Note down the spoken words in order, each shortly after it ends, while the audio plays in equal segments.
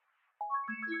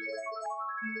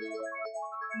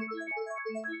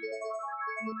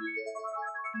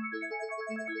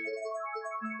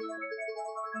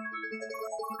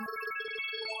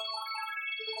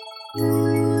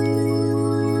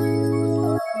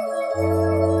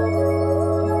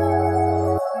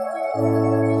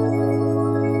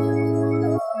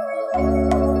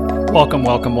Welcome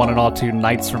one and all to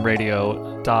Nights from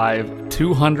Radio Dive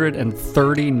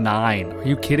 239. Are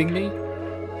you kidding me?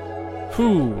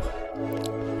 Whew.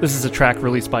 This is a track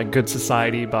released by Good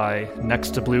Society by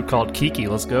Next to Blue called Kiki.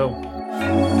 Let's go.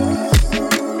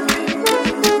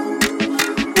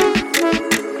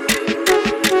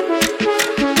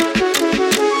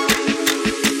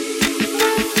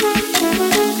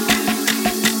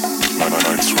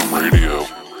 Nights from Radio.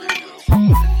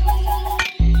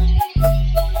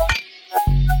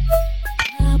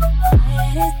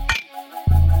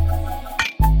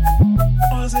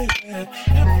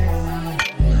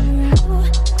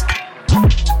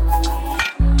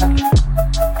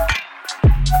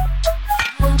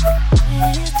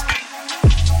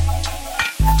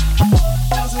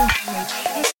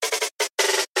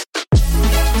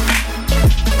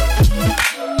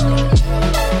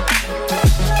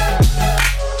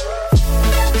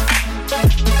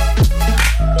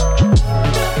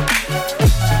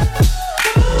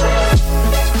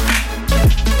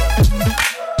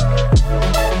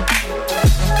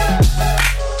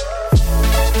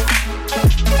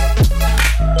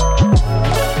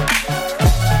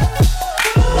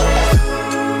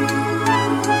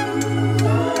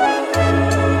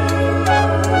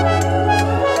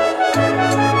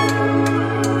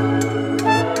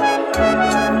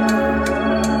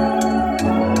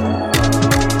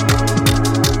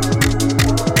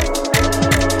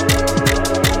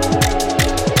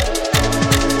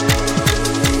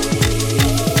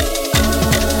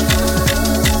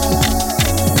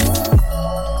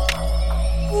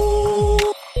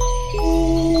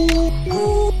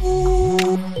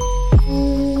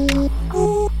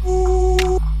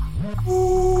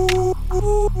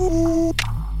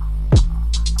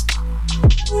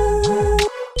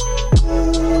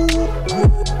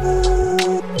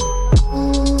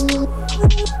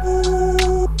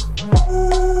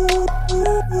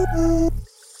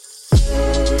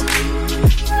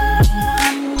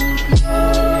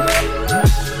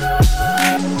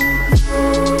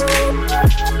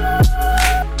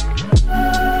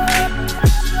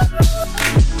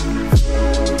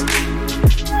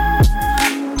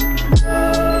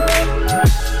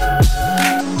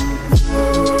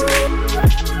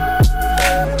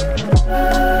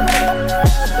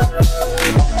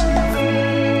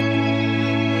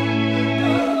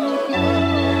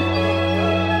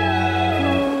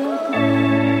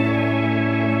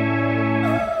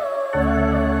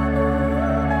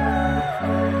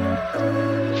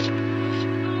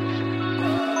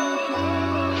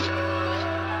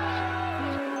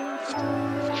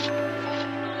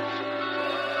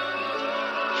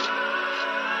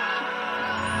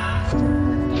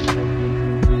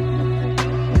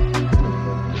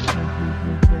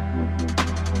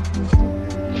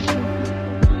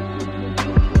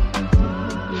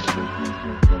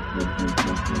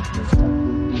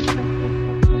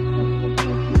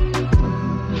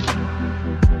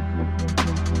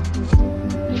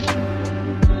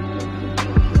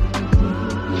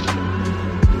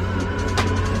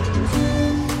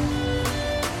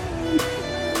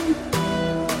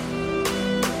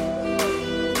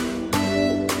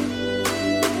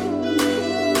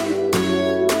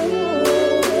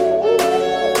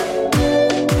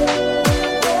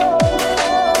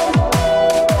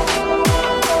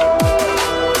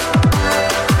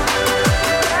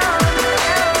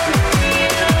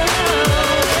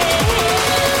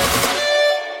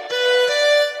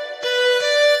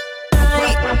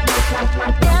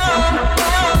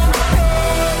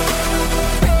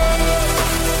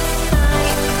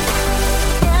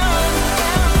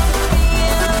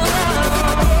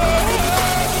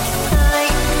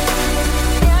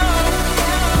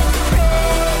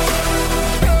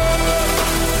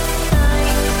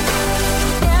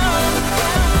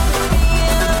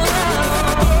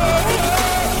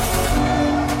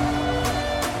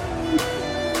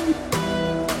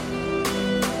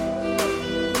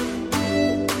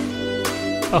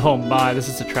 Oh my, this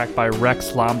is a track by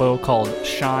Rex Lombo called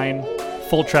Shine.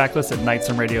 Full track list at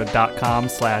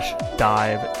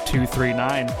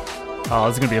nightsonradio.com/dive239. Oh,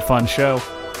 this is going to be a fun show.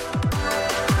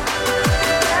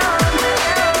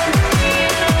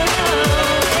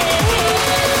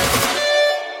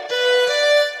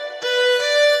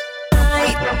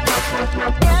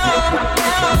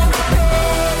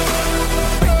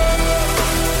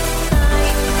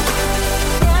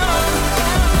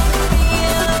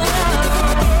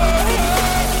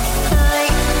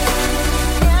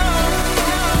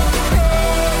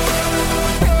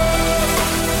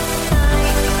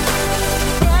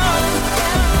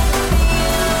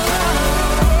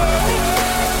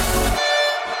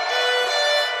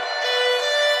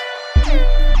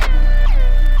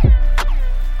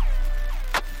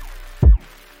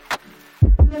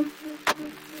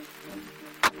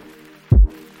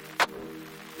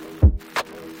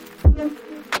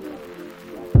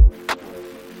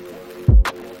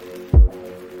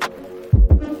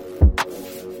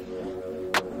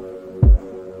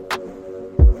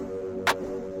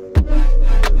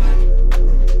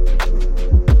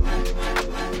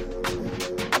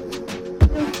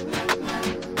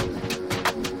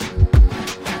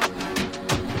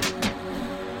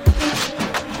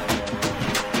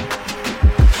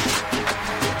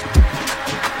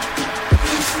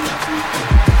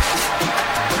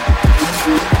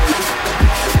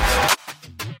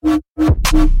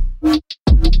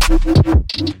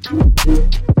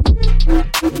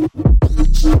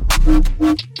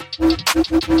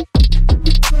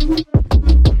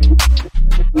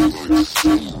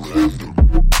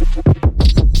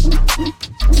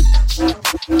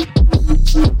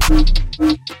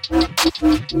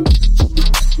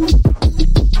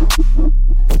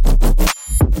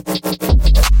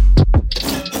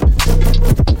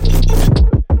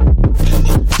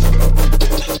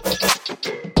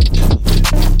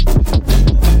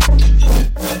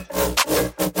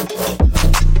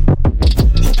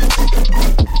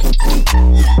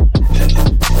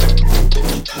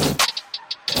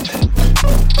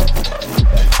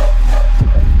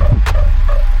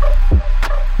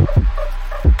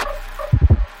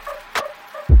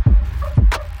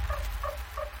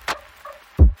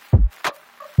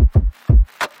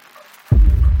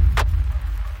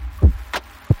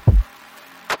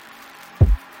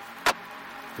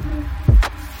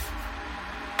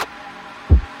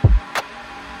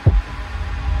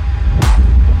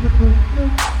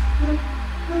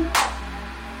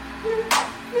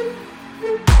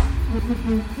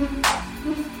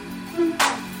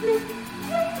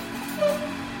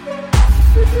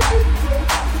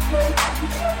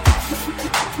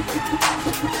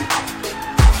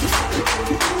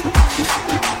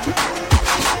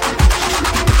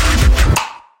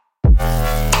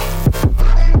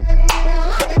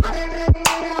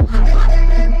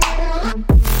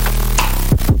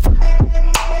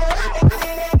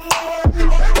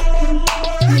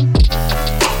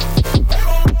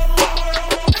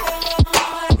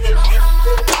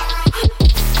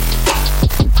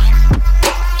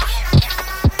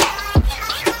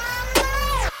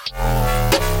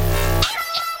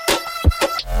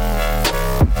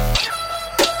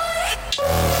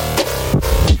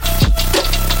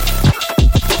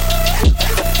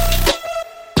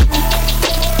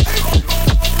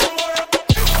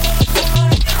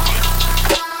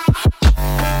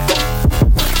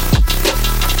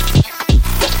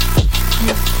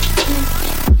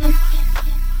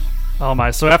 Oh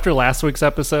my! So after last week's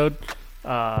episode,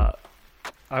 I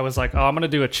was like, "Oh, I'm gonna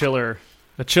do a chiller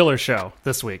show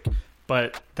this week."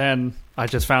 But then I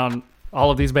just found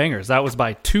all of these bangers. That was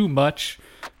by Too Much,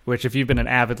 which, if you've been an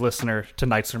avid listener to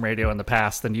Nightstream Radio in the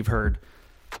past, then you've heard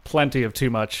plenty of Too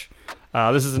Much.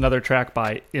 This is another track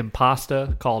by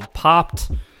Impasta called "Popped,"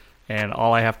 and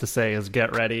all I have to say is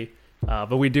get ready.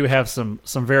 But we do have some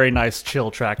very nice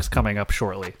chill tracks coming up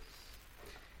shortly.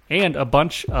 And a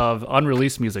bunch of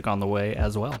unreleased music on the way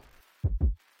as well.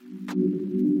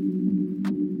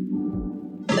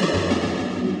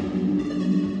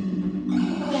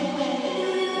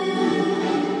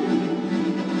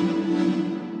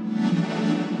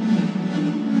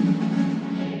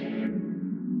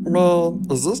 Man,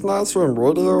 is this Nightstream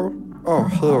Radio? Oh,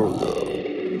 hell yeah.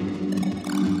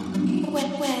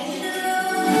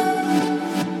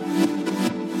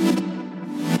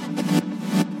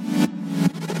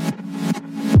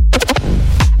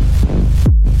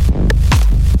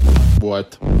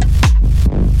 What?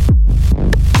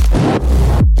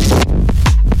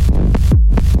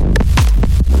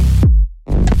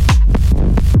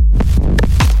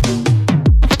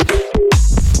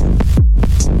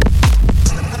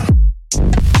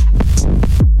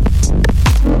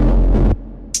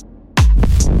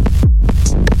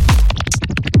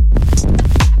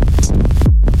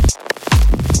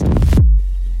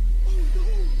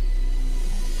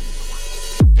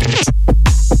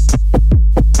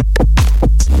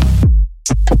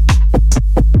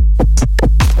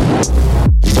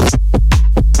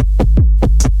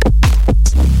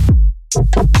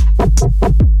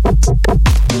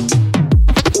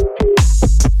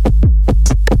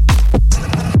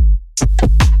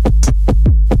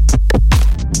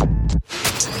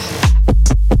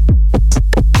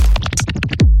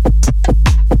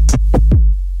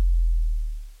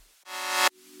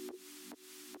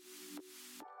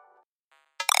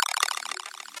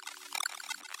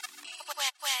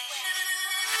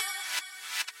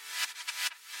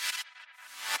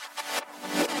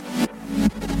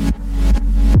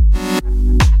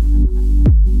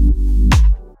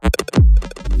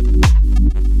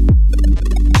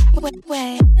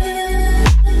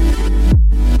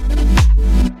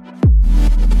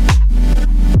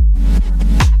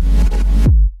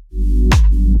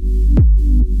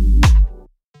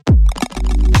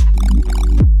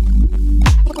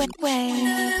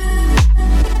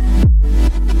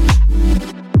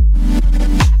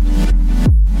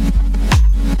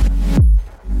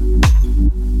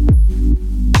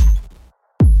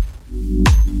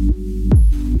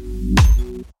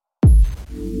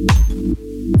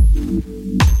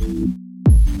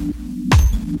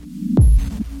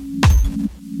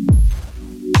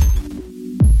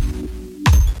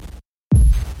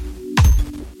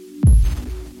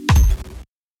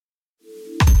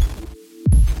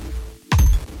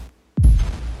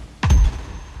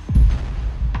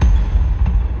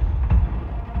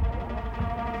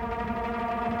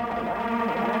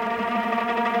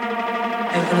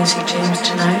 see James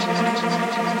tonight?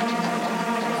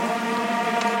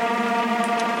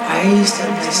 Why are you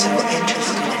suddenly so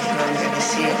interested in who I'm going to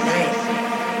see at night?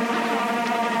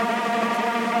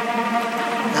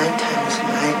 Nighttime is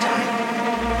my time.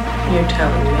 You're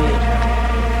telling me.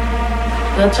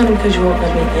 That's only because you won't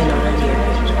let me in on any of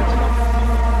it.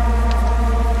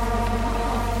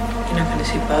 You're not going to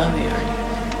see Bobby, are you?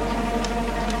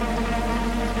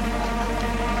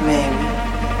 Maybe.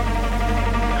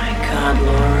 My God,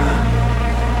 Laura.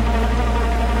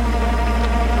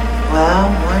 Well,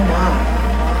 why not?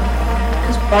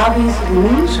 Because Bobby's a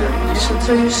loser. You said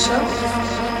so yourself.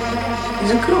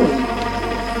 He's a goon.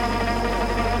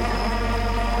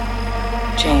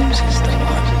 James is the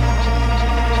one.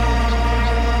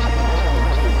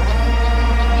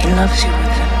 He loves you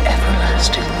with an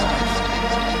everlasting love.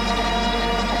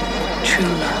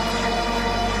 True love.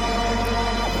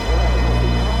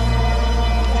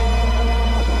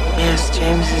 Yes,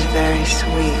 James is very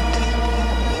sweet.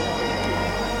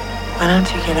 Why don't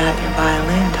you get out your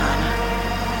violin, Donna?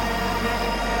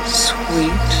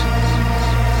 Sweet.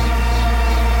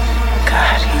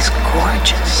 God, he's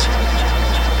gorgeous.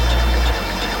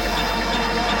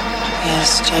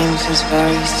 Yes, James is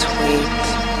very sweet.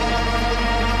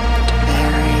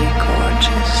 Very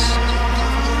gorgeous.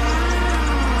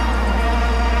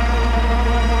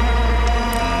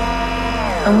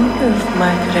 I wonder if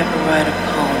Mike could ever write a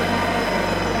poem.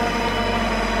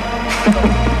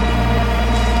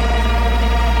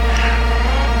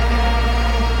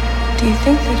 Do you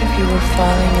think that if you were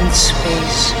falling in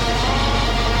space,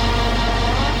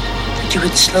 that you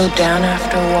would slow down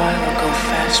after a while or go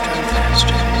faster and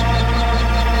faster?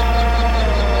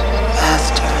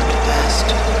 Faster and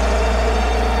faster.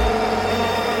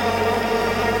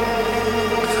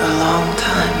 For a long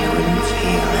time you wouldn't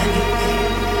feel anything.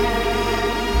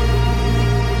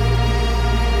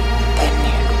 Then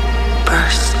you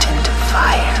burst into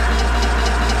fire.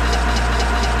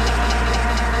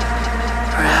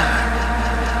 Forever.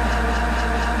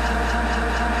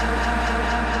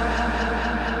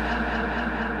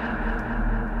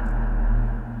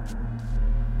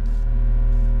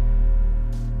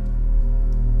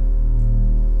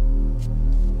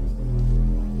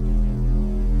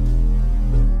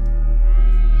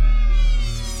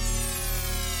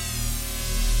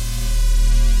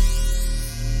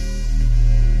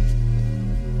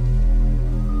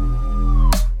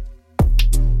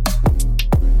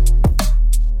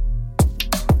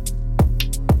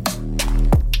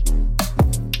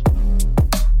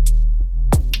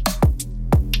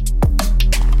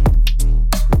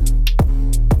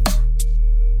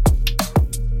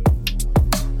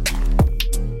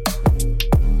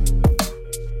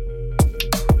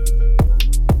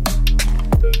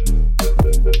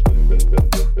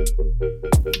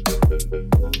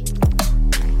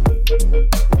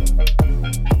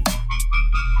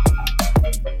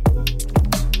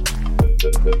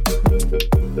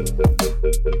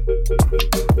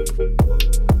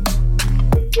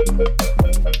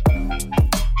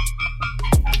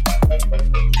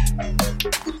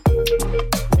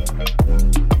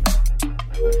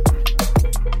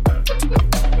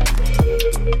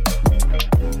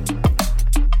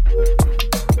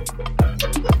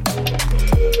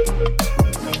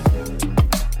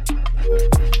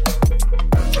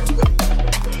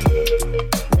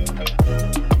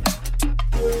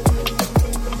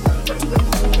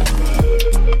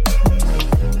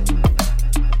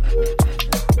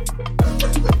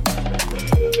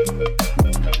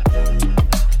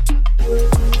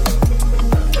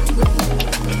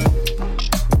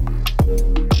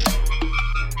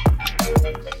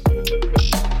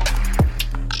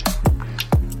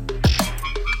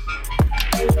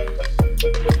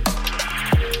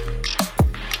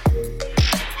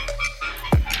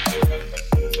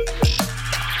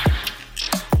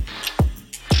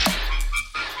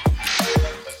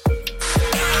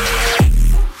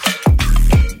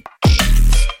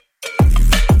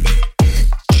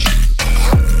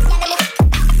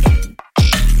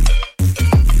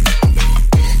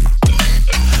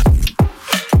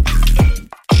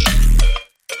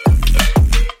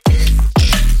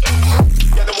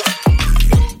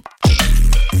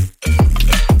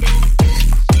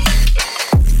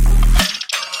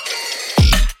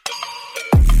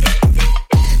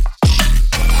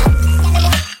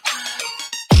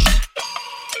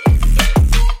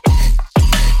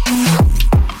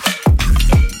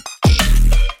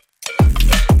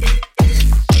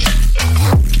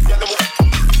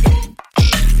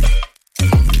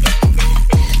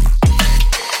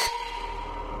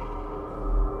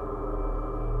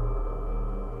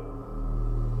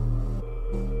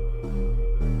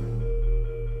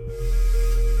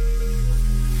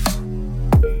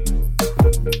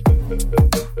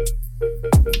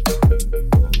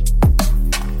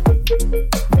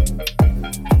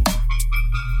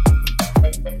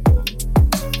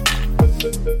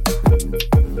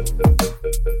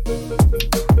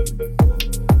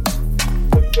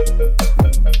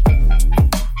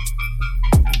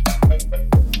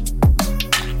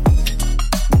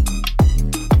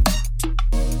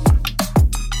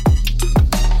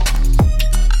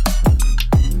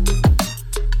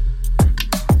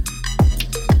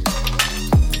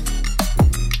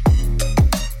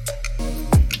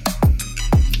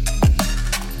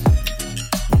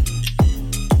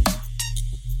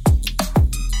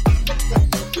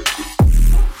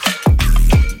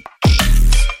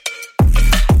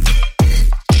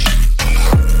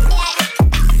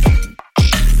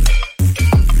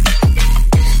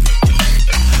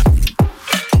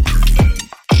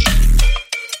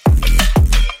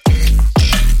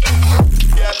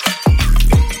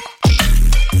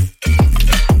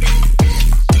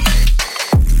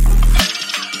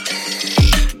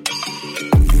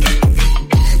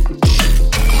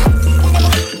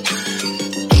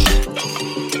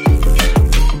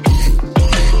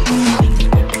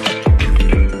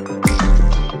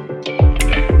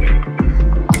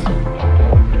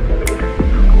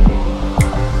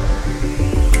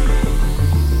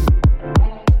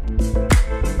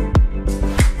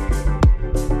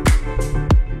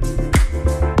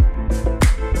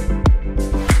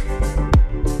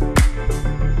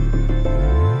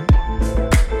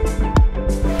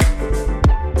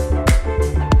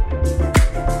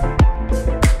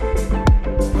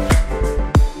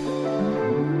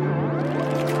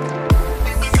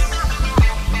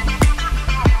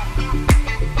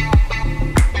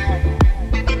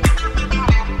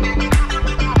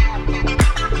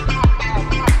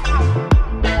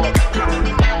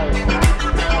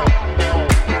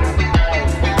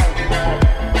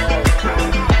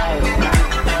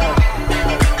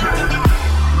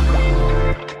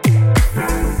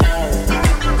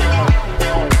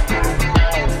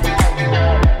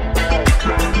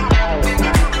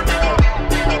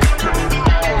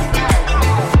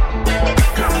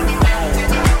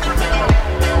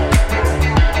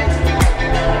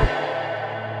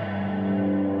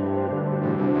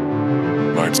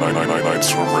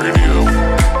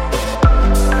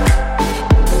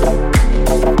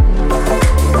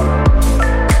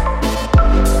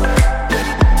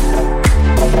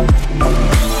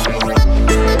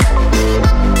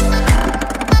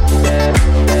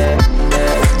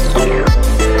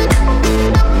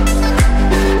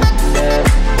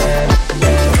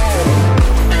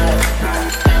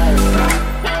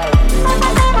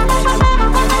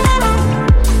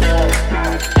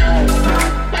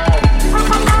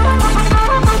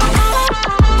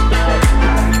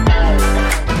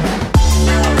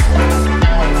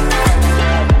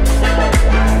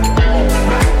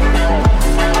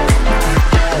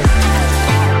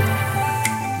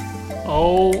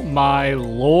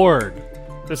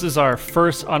 This is our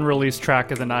first unreleased track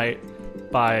of the night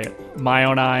by My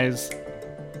Own Eyes.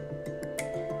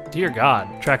 Dear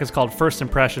God, track is called First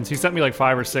Impressions. He sent me like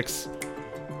 5 or 6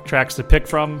 tracks to pick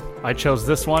from. I chose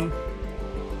this one.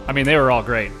 I mean, they were all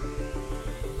great.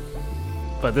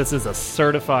 But this is a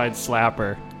certified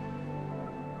slapper.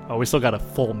 Oh, we still got a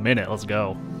full minute. Let's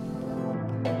go.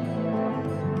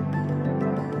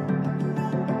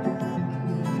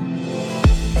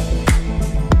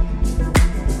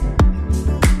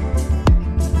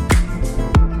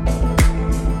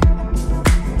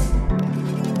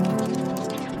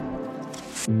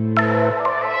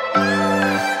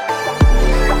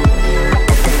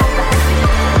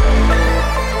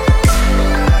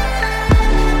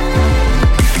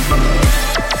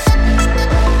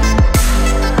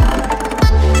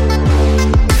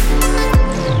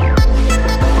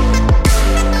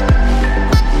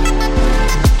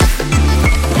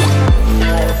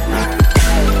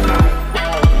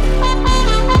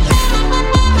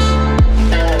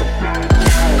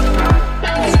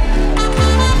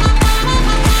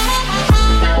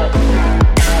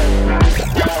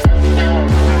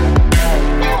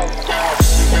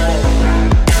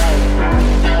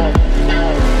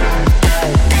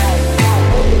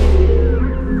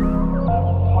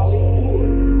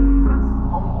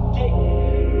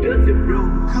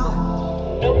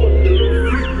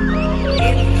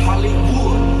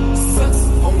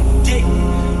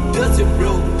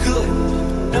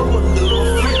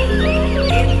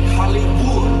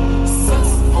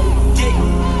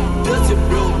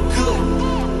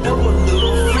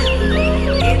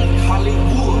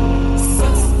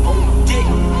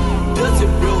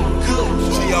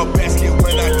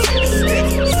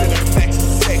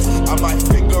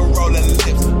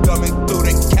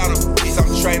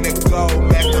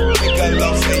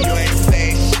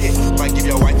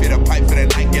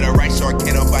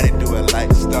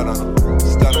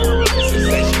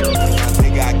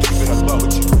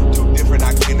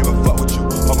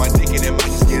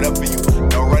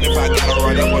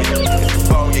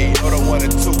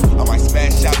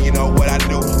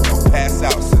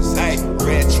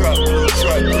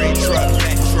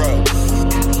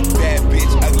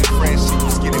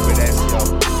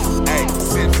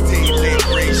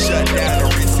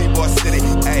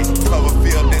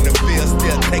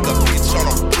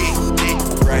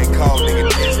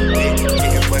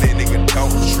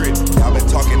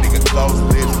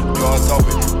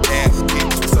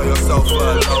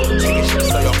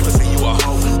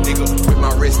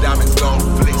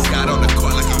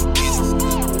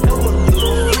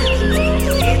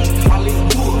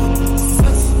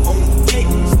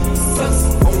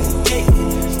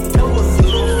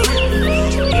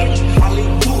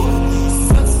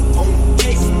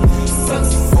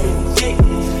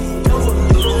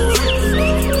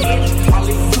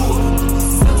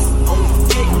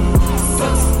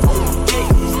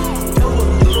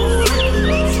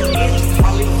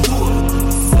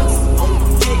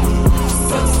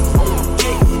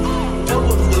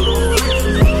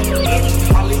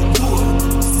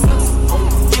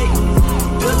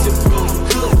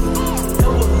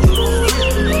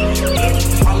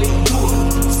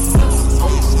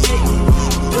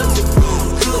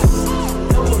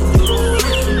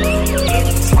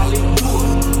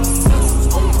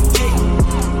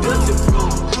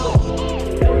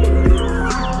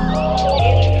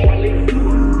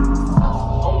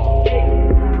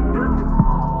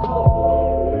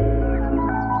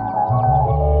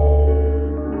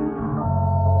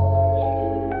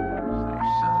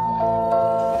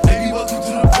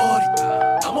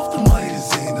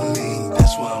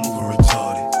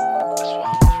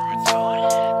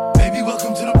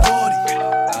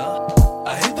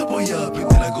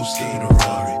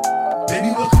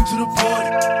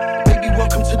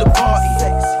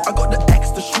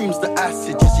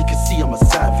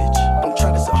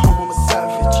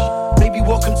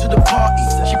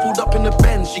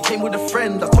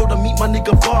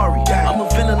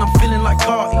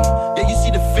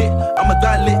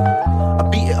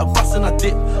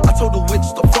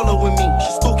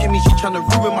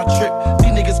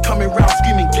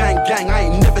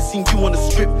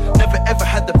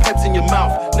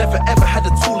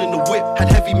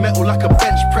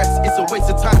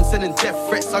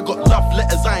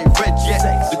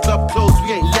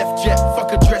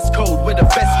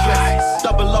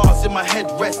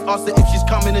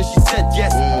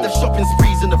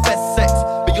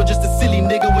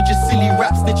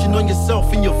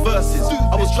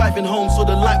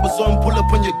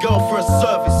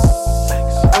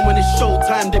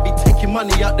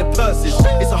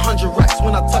 It's 100 racks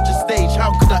when I touch a stage.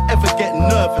 How could I ever get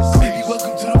nervous? Baby,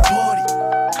 welcome to the party.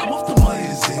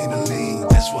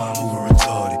 That's why I'm over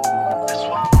retarded.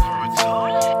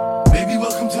 Baby,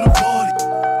 welcome to the party.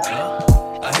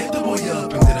 I hit the boy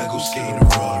up and then I go skating a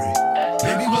Rari.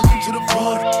 Baby, welcome to the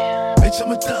party. Bitch,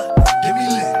 I'm a thot. Get me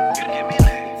lit.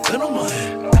 Gun on my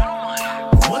head.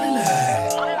 1 and a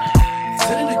half.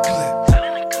 10 in the clip.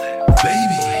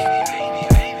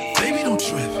 Baby, don't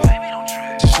trip.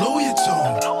 Just lower your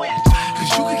tone.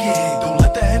 Cause you can get hit. Don't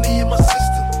let that Henny in my system.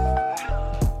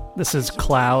 This is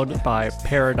Cloud by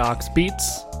Paradox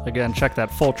Beats. Again, check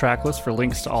that full track list for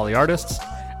links to all the artists.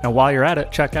 And while you're at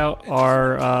it, check out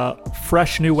our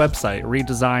fresh new website,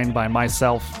 redesigned by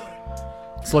myself.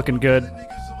 It's looking good.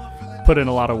 Put in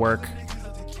a lot of work.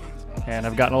 And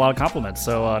I've gotten a lot of compliments.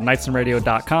 So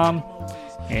nightsandradio.com.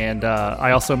 And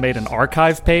I also made an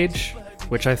archive page,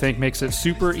 which I think makes it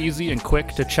super easy and quick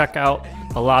to check out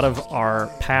a lot of our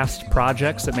past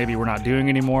projects that maybe we're not doing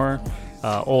anymore.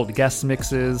 Old guest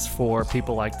mixes for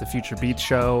people like the Future Beats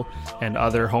Show and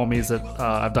other homies that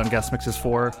I've done guest mixes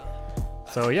for.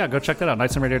 So yeah, go check that out,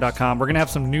 nightsandradio.com. We're going to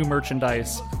have some new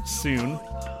merchandise soon.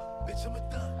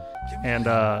 And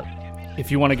if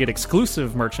you want to get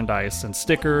exclusive merchandise and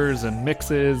stickers and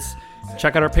mixes,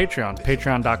 check out our Patreon,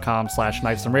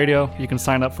 patreon.com/nightsandradio. You can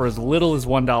sign up for as little as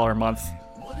 $1 a month.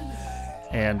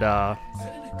 And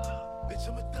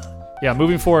yeah,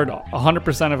 moving forward,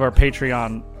 100% of our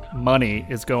Patreon money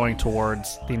is going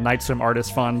towards the Nightswim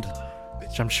Artist Fund,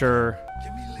 which I'm sure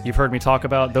you've heard me talk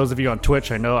about. Those of you on Twitch,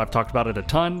 I know I've talked about it a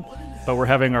ton, but we're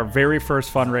having our very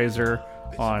first fundraiser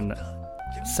on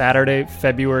Saturday,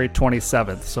 February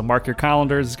 27th. So mark your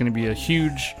calendars. It's going to be a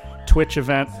huge Twitch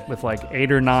event with like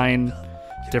 8 or 9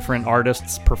 different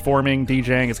artists performing,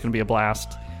 DJing. It's going to be a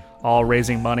blast, all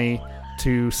raising money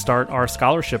to start our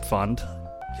scholarship fund.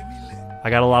 I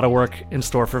got a lot of work in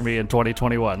store for me in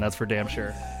 2021, that's for damn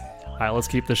sure. All right, let's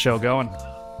keep the show going.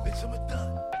 Bitch, I'm a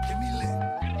thot. Get me lit.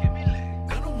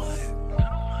 Gun on my head.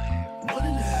 1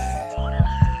 and a half.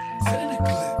 10 in the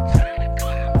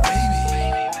clip.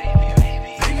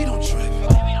 Baby, don't trip.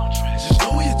 Just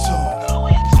lower your tone.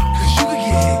 Cause you can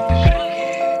get hit.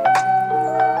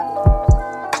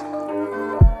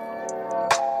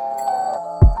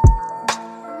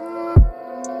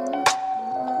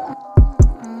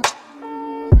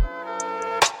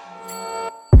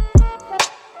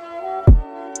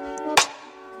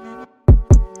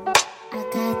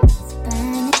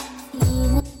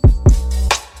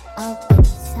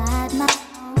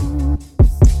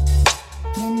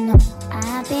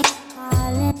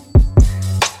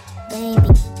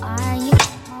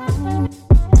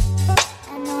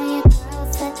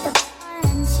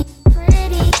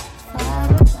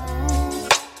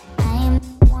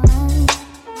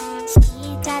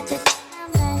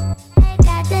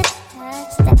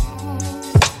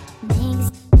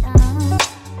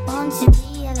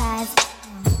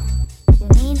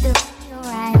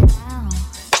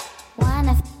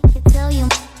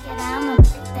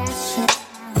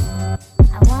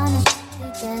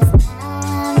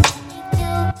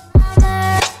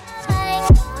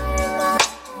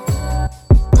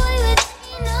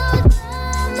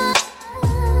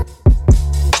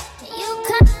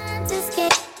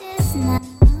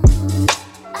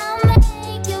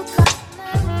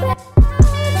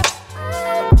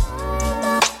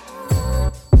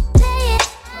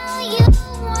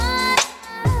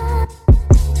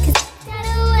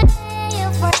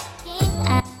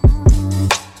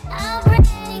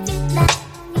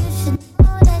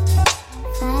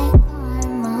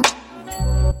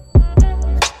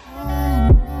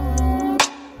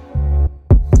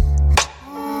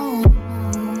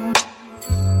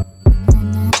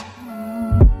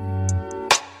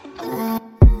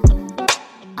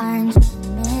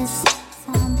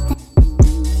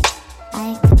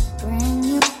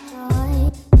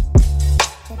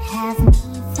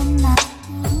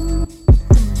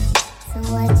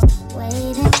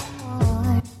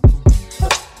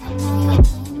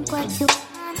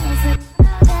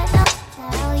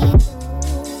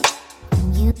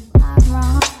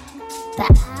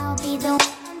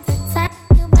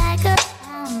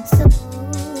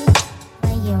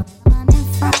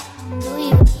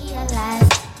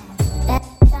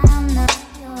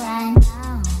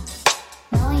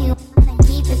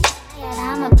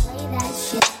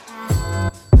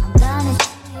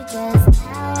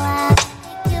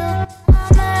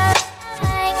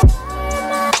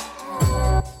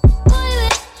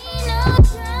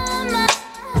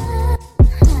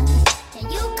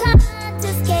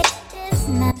 Just get this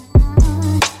now.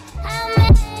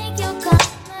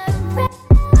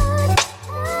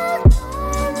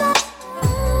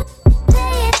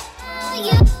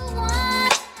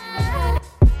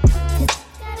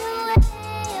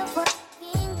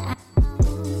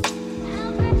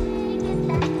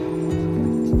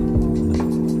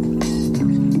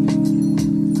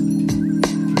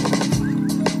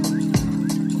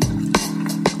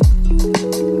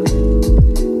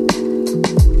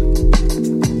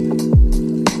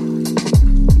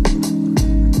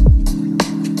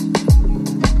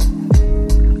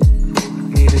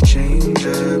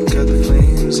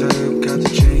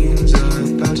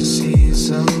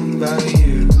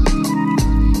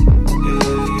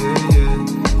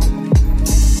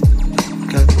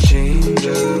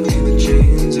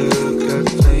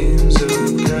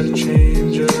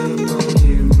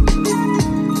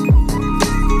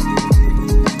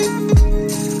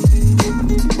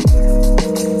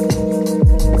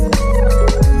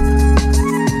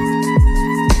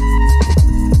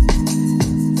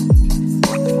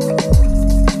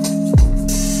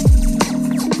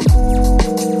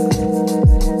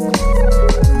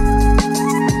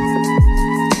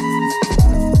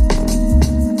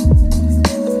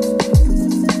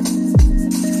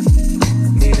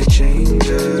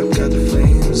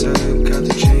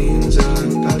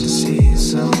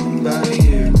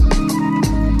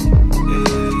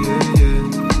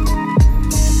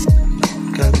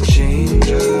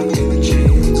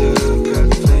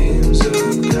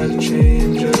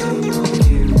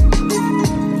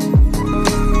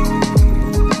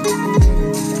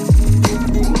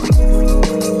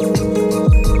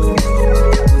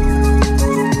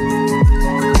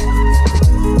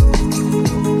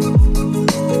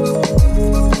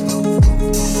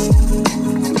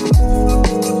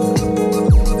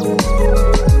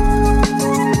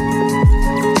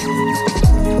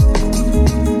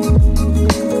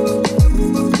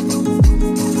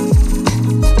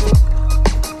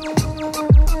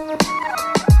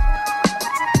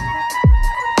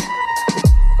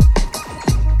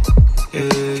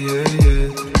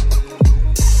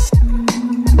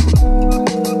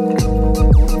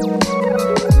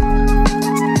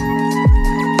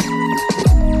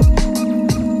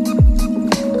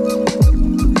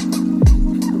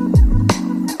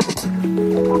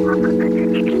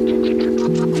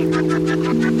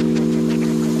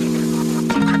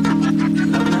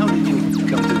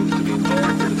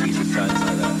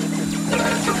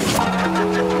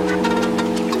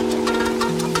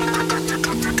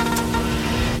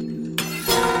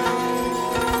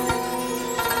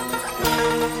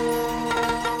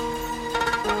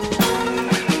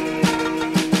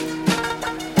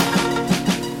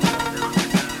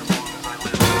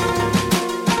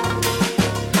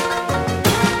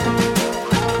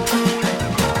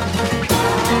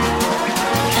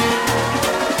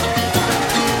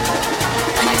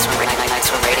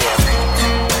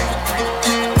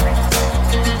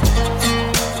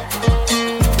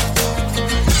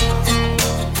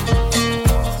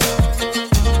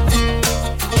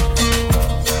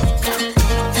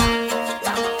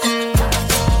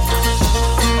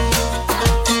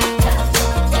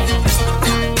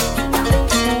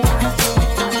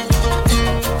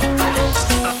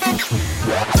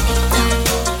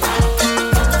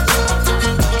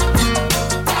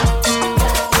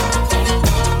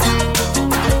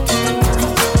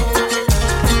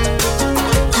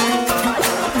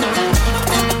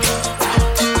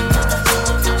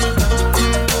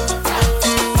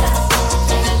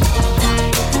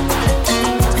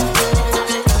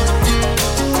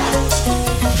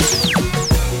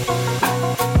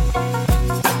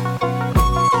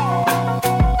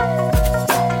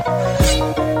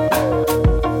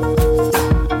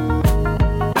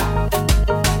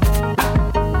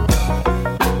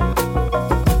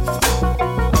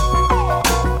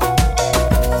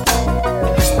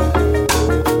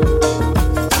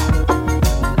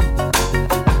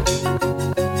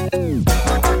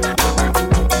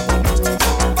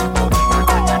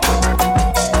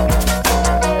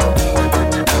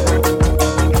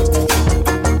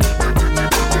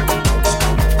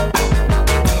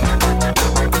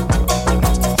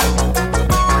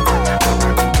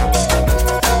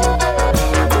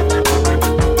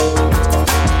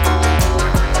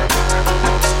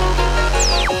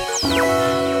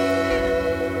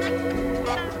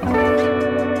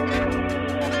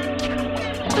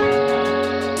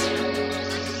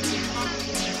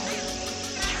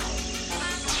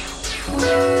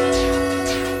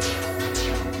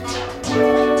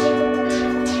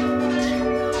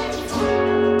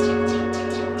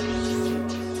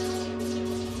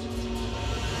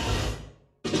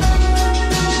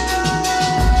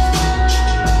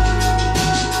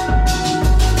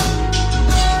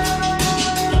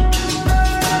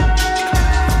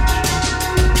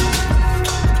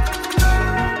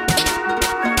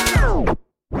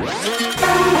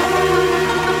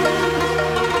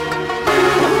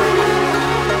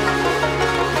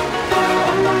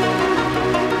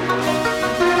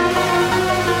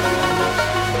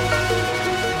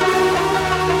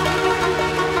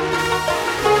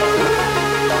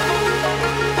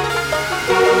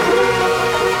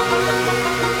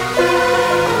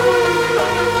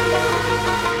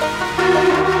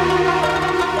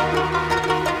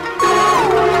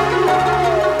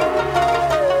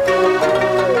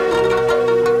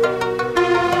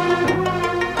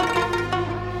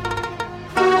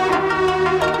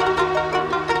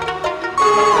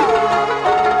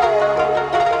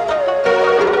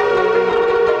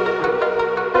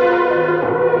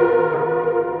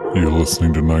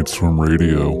 listening to Night Swim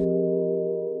Radio.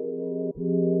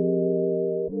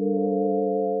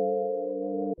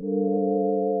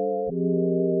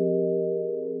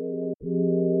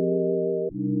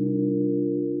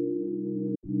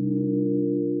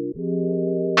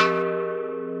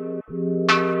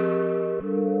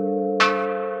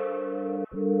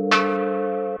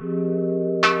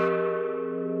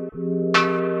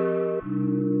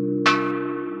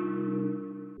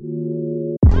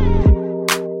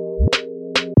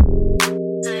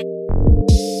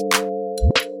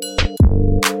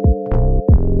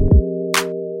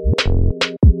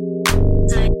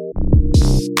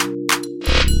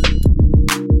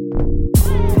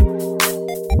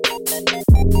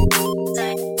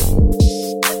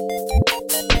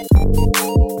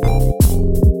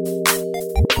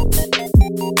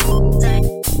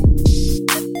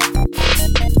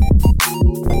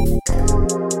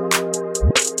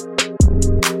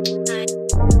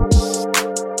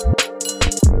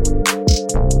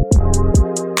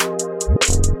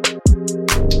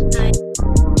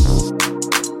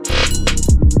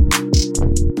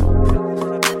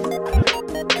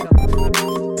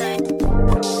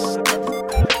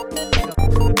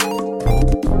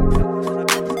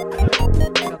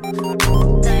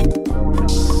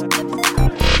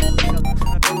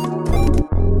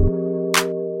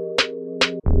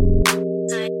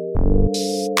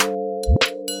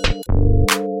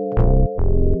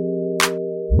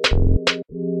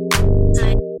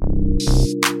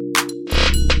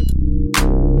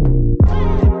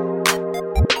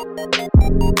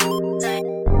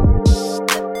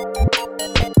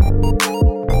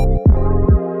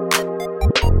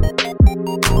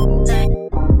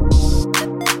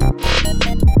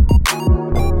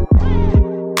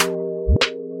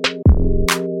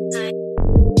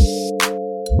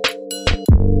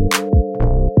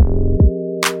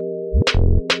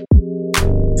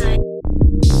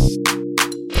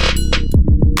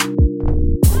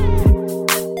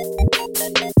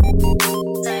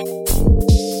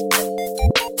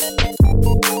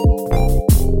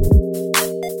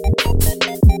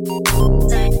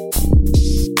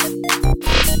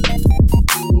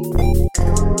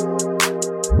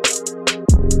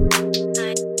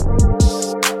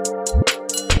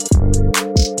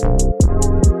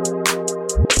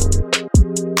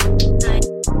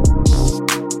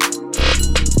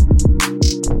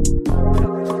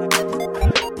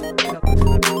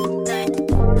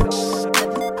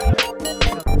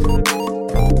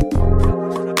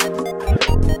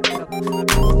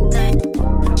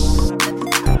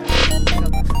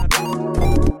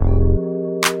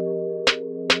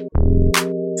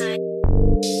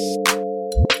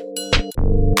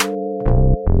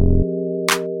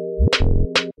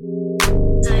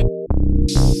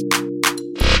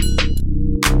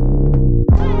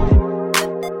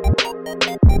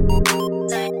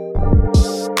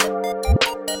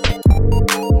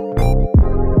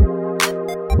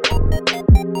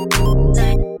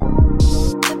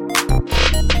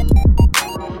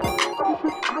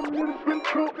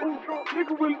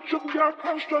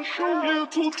 Yeah,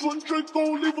 2 twin drinks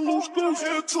gon' leave a loose goose.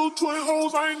 Yeah, 2 twin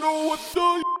hoes, I ain't know what to do.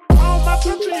 All my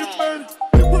touch in your body.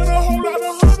 They put a whole lot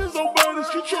of hundreds on burdens.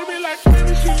 She treat me like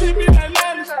candy, she leave me like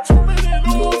laddies. Too many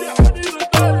hoes, yeah, I need a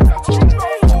daddy. Got too many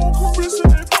hoes, Carissa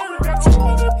and Bunny. Got too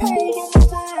many poles on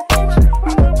my run bunny.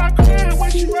 I'm in my crib when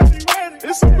she ready.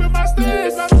 It's up in my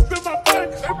stairs, not up in my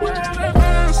pockets. They put in that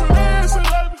ass and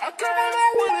love it. I come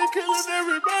along with it, killing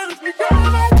everybody. We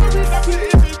coming on with it, not to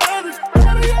anybody.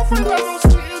 None of your friends, I don't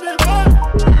see anybody.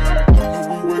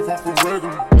 We wave off the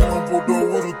regular. Down Bordeaux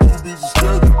with a 2 bitches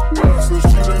schedule. So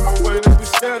she ain't no way that we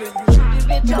steady. You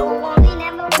bitch, don't want me,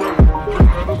 never will.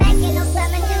 Back in no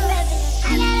summer, just revenue.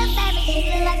 I got a family, she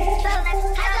feel like a stroller.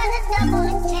 I got a double,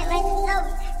 and can't like the Nova.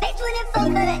 Pay 24 for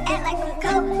the act like I'm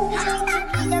Kobe.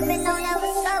 He's up and on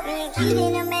over sober. Keys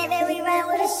in the Mayberry, we ride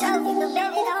with a chauffeur. But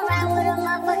baby, don't ride with a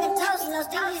motherfucking toaster. No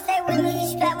stupid, stay with me, you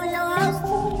strap with no host.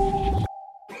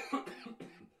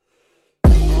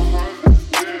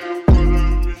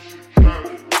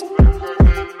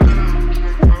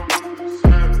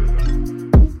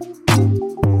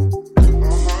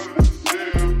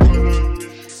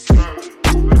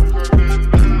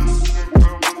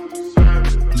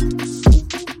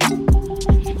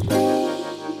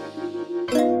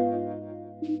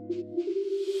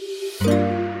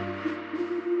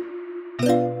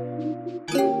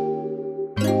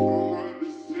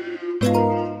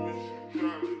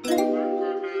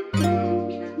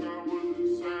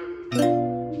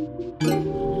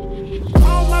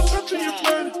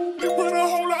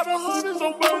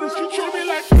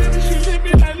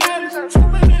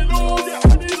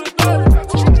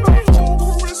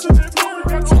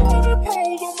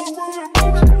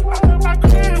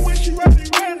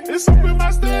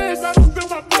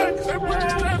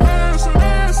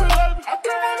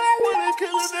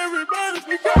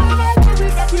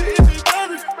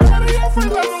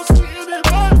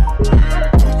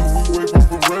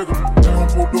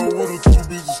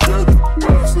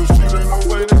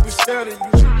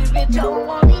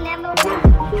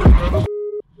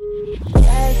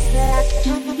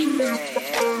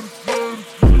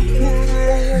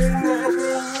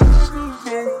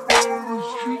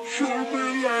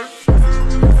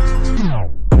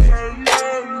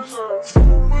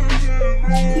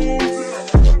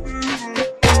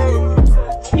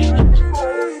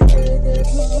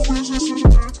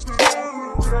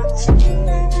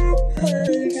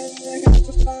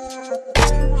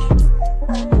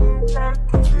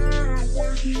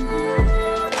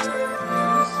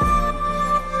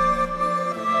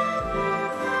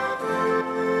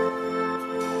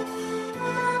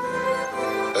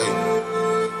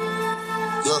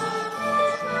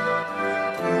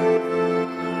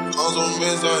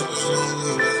 hands on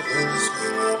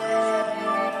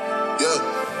yeah.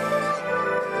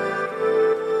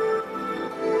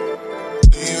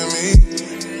 Leaving me,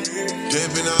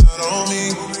 dipping out on me.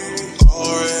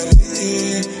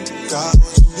 Already got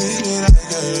what you needed, I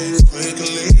gave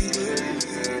quickly.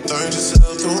 Learned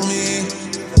yourself through me.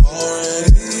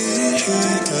 Already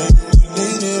got what you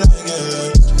needed,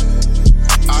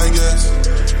 I guess.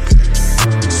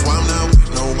 That's why I'm not with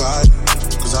nobody,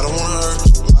 cause I don't wanna hurt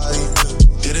nobody.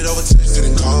 Did it over text,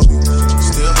 didn't call me.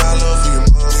 Still got love for your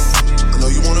mommy. I know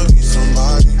you wanna be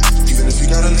somebody, even if you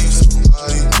gotta leave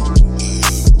somebody.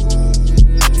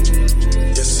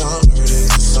 Yes, I'm hurting,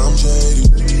 yes, I'm jaded.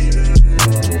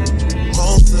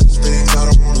 Most of these things I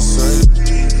don't wanna say.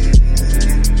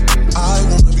 I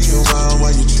wanna be around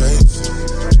while you chase.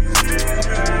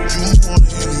 You wanna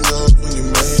hear me love when you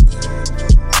make it.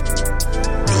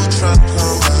 You try to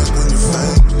come back when you're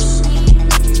famous.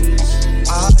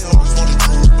 I always want the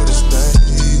truth, but it's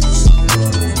dangerous.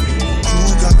 You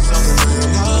got something real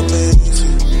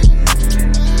amazing.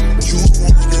 You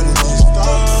wanna get me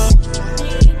stop.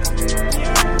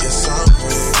 Yes, I'm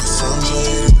real, yes, I'm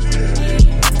jaded.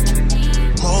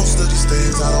 Most of these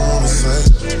things I don't wanna say.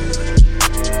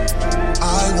 I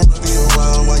wanna be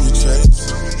around while you chase.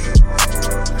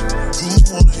 You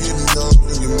wanna hear me love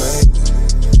when you make it.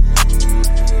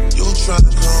 You try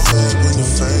to come back when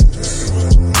you're famous.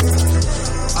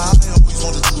 I always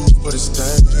want the truth, but it's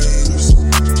dangerous.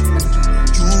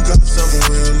 You got something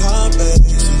real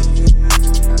amazing.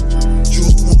 You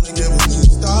wanna get with me,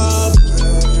 stop.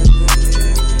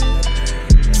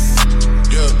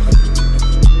 Yeah.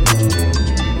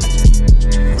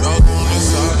 Dog on this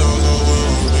side, dog over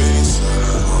on this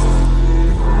side.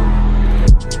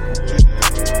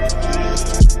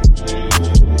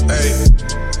 Hey,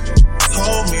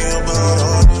 told me about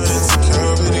all the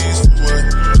insecurities and what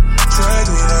dragged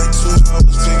me like 2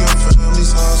 hours to your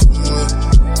family's house for what.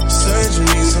 Said you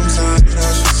need some time and I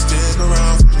should stick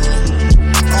around for what.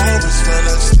 Always felt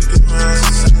like sticking around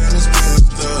since saying it's been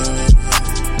done.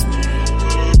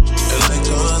 And like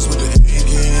guns with the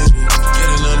AK in it,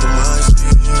 getting under my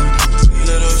skin. Sweet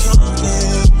little young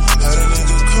man, had a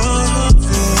nigga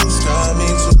confidence, got me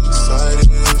too excited.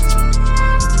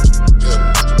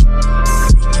 Yeah.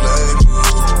 Play me,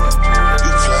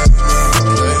 you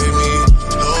play me,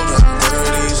 no doubt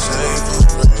dirty, shameful,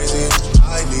 crazy. I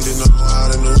need to know how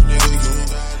the new nigga you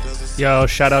got does it. Yo,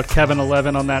 shout out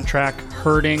Kevin11 on that track,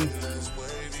 Hurting.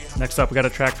 Next up, we got a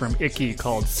track from Icky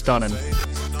called Stunnin'.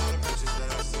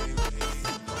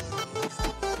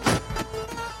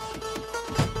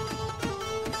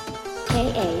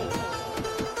 K.A.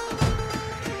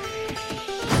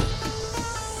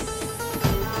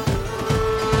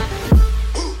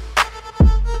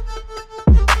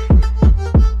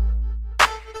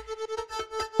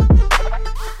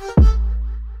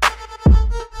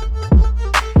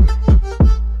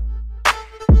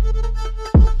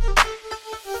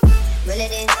 Reel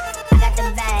it in, I got the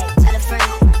bag, tell a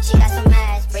friend, she got some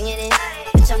ass, bring it in,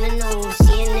 bitch on the news,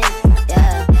 CNN,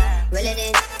 yeah. Reel it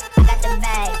in, I got the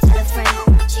bag, tell a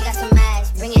friend, she got some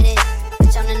ass, bring it in,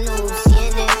 bitch on the news,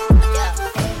 CNN, yeah.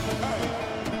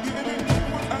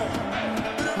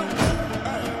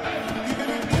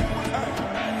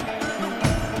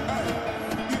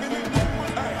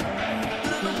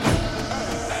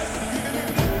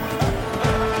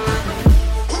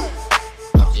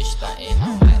 I'm just stunting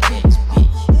on my ex,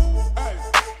 bitch.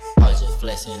 I was just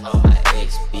flexing on my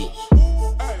ex, bitch.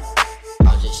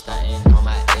 I'm just stunting on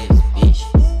my ex, bitch.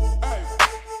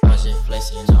 I was just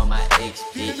flexing on my ex,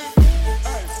 bitch.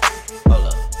 Hold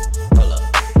up, hold up,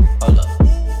 hold up,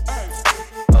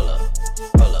 hold up,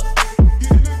 hold up,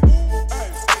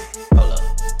 hold up,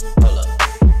 hold up,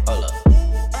 hold up,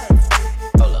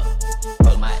 hold up,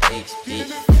 hold my ex,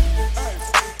 bitch.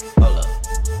 Hold up,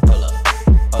 hold up,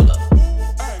 hold up.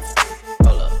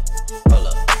 Hold up, hold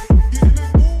up.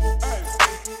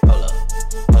 Hold up,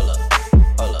 hold up.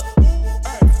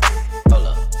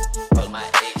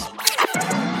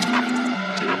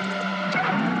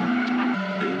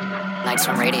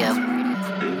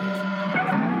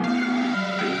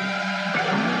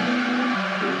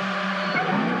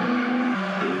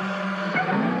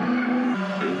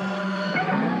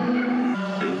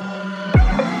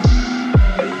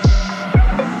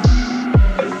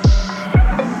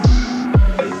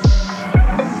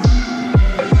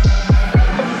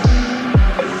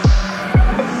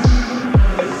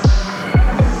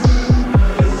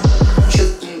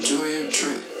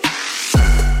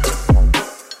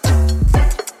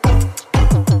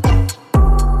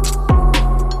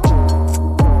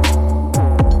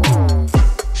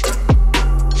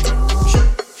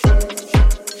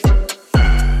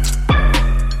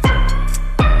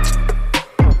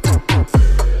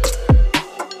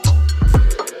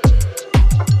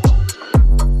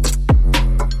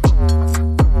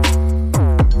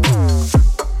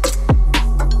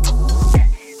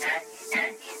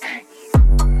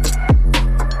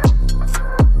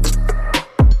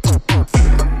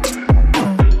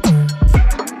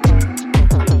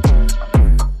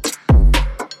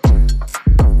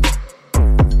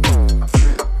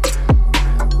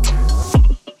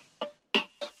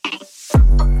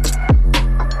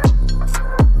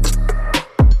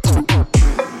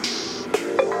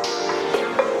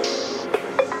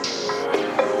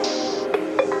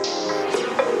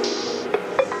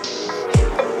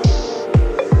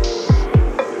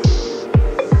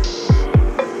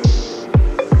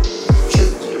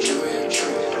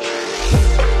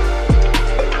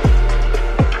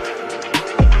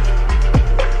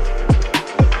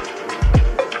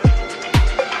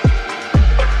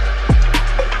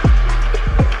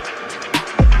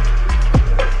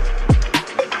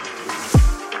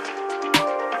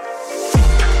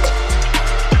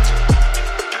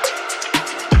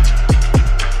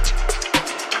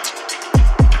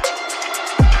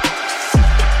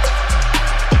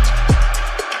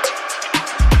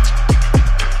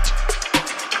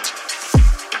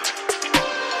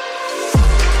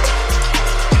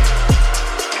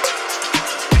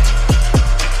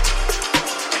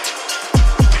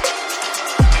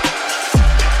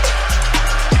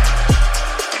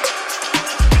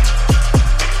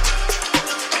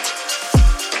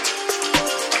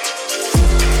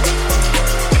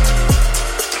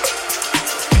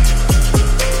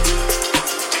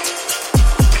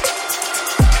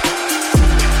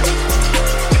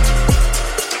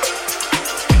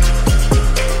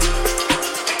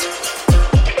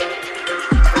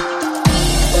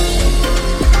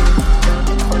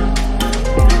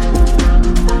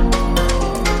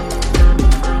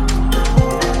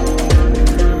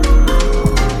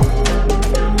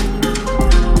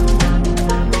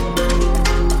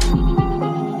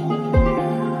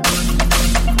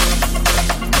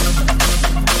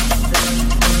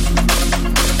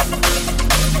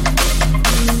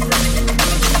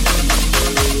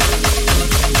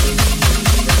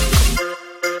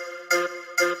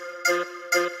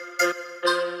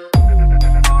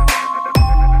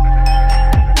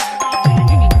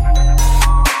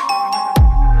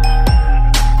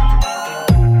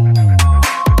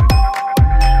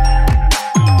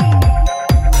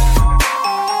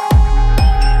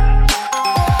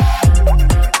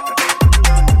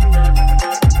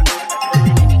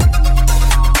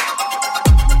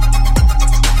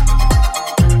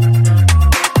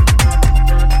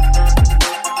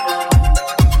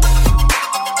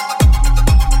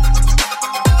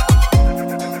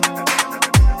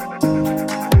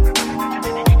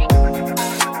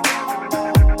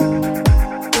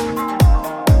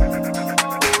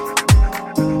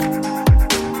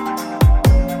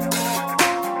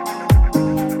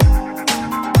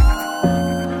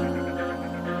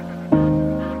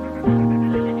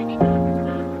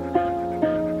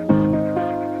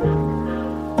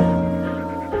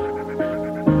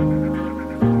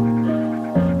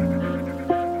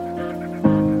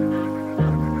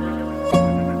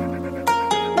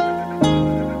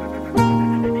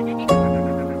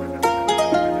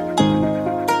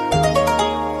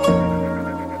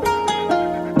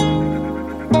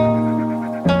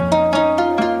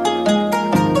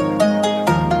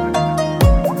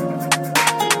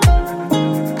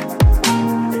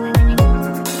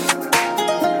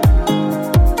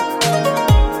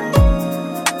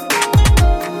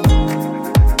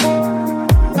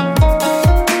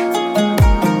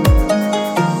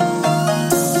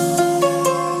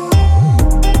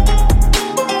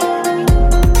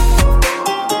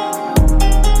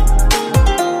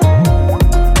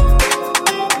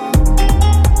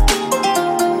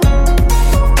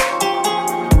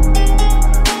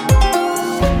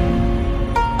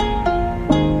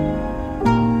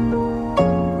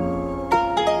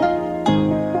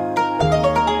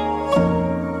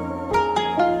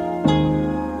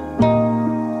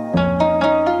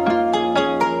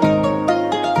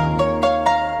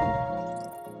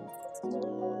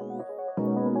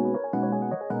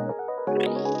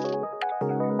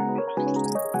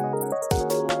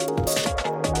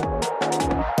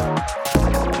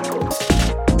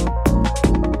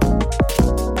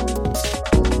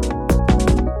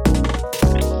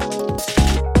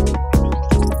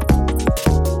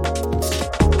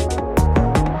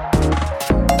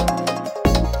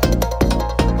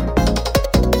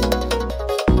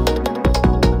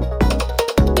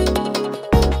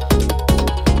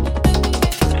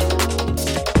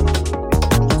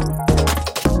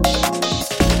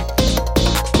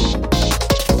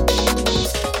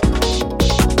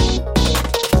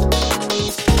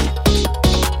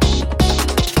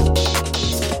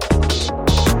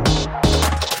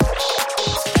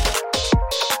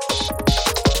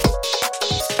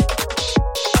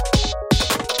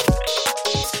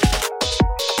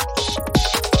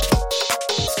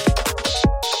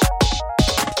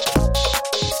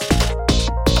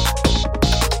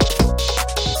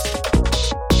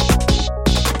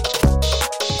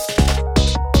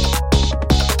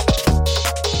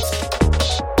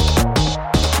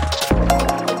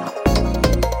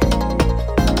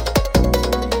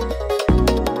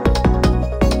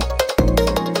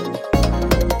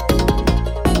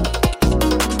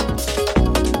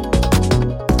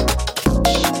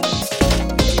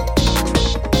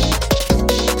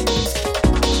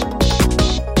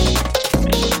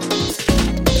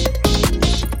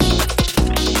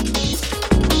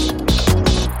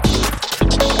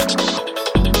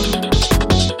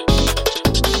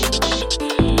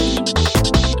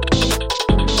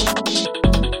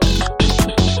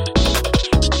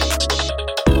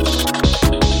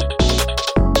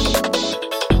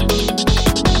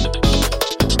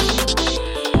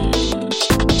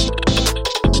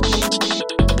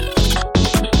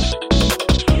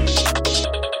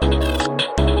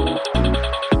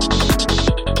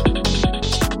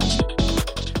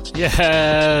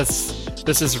 Yes!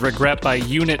 This is Regret by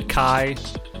Unit Kai,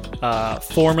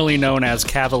 formerly known as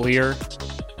Cavalier,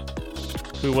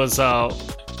 who was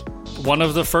one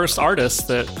of the first artists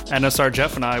that NSR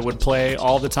Jeff and I would play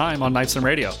all the time on Nights on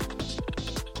Radio.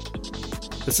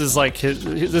 This is like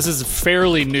this is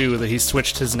fairly new that he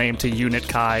switched his name to Unit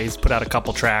Kai. He's put out a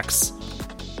couple tracks.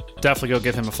 Definitely go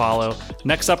give him a follow.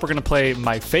 Next up, we're going to play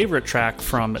my favorite track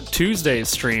from Tuesday's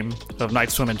stream of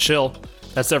Night Swim and Chill.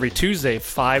 That's every Tuesday,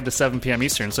 5 to 7 p.m.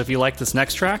 Eastern. So if you like this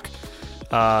next track,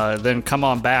 then come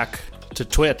on back to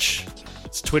Twitch.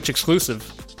 It's Twitch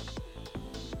exclusive.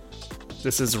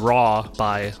 This is Raw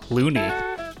by Looney.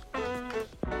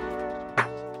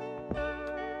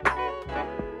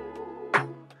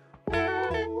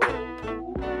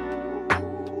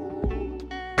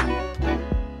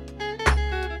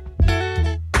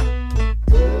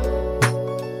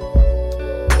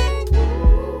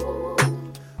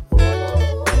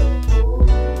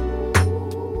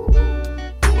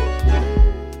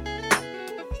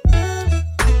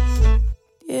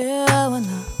 Yeah, when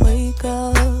I wake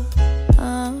up,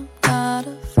 I'm not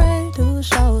afraid to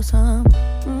show some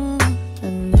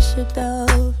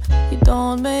initiative. You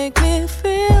don't make me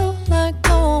feel like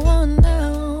no one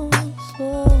else,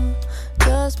 or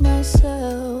just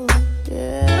myself.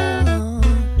 Yeah,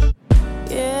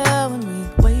 yeah, when we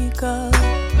wake up,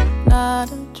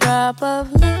 not a drop of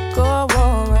liquor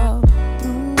or up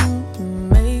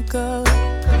makeup.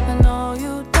 I know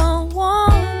you don't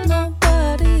want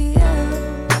nobody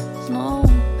else, no,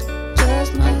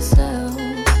 just myself.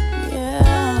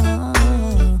 Yeah,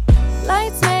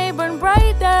 lights may burn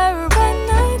brighter at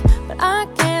night, but I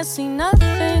can't see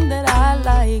nothing that I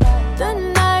like. The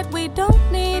night we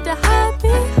don't need to hide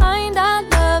behind. I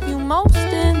love you most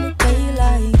in the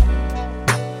daylight.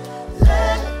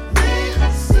 Let me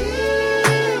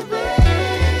see,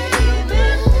 baby.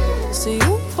 See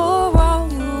you for all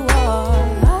you are.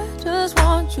 I just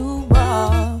want you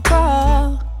raw,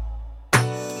 raw.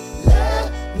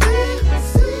 Let me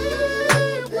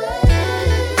see,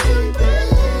 baby.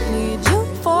 Need you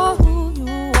for who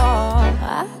you are.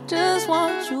 I just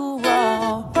want you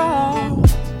raw, raw.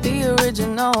 The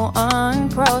original,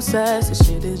 unprocessed. This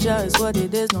shit is just what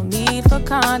it is. No need for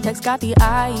context. Got the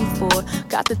eye for it,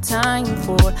 got the time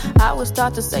for it. I was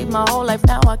taught to save my whole life,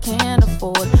 now I can't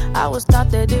afford. I was taught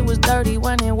that it was dirty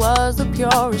when it was the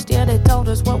purest. Yeah, they told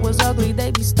us what was ugly, they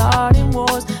be starting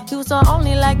wars. Used to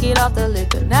only like it off the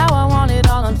liquor, now I want it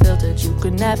all unfiltered. You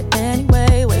could have it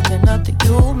anyway, waking up to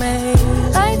you made.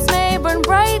 Lights may burn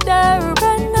brighter at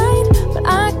night, but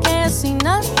I can't see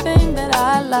nothing that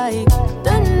I like.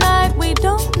 The night we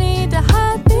don't need to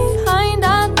hide behind.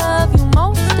 I love you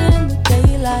most in the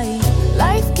daylight.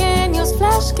 Life can use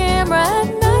flash camera at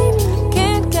night.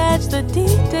 Can't catch the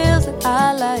details that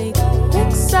I like.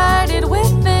 Excited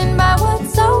within by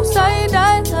what's outside.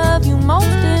 I love you most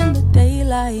in the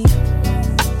daylight.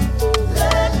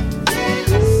 Let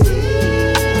me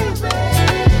see,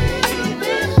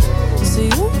 baby. See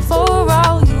you for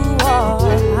all you are.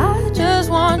 I just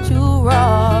want you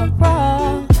raw,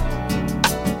 raw.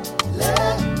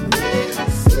 Let me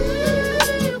see,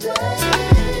 baby.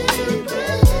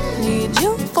 Need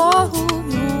you for who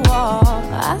you are.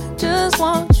 I just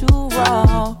want you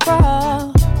raw,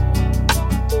 raw.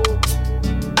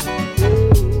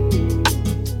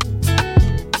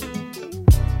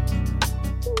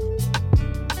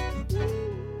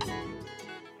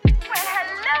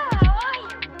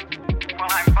 Well,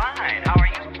 I'm fine. How are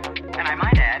you? And I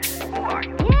might add, who are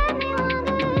you?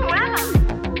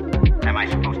 Am I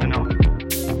supposed to know?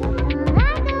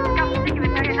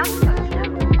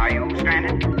 Are you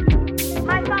stranded?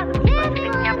 My father was supposed to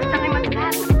pick me up, but something must have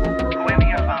happened. Whoever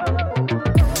your father.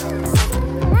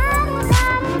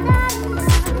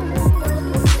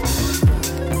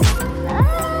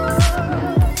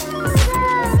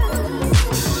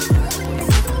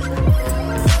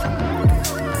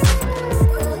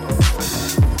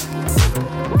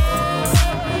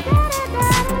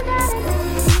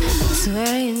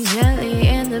 Swaying gently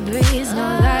in the breeze, no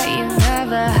lie, you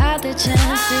never had the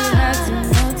chance to have to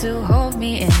know to hold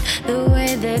me in the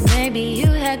way that maybe you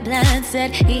had planned.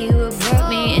 Said he would put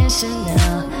me in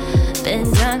Chanel.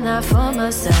 Been done that for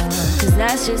myself, cause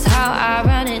that's just how I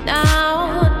run it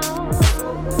down.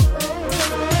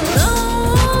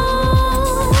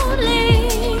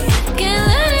 Lonely, can't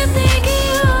let him think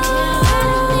you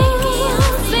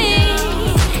off me.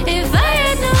 If I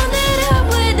had known that I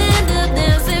would end up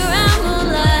dancing around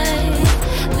moonlight,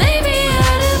 maybe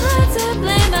I'd have learned to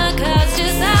play my cards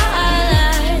just how I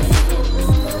like.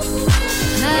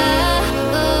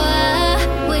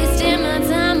 Wasting my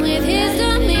time with his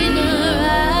demeanor.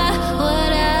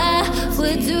 What I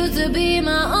would do to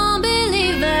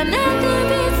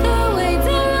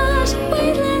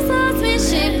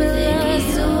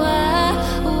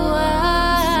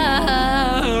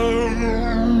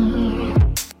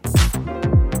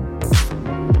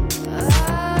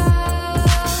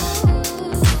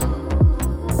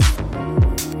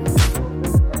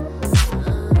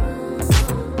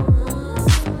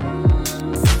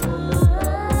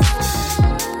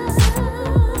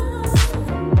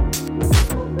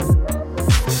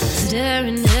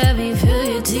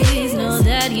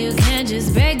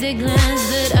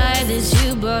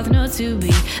to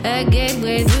be a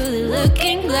gateway through the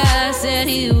looking glass. Said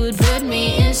he would put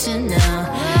me in Chanel.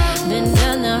 Been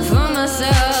done that for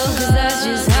myself, cause that's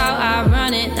just how I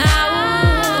run it now.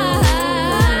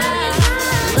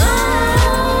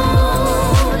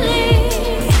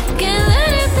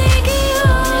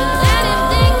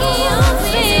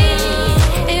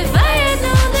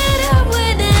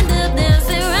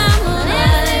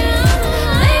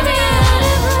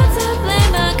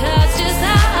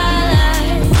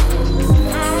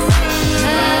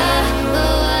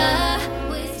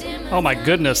 Oh my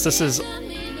goodness, this is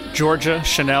Georgia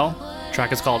Chanel. The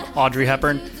track is called Audrey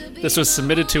Hepburn. This was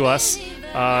submitted to us.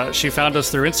 She found us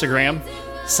through Instagram,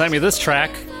 sent me this track,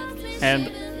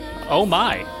 and oh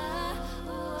my,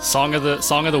 song of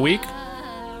the week.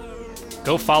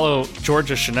 Go follow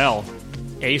Georgia Chanel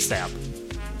ASAP.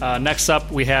 Next up,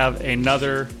 we have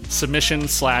another submission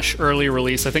 / early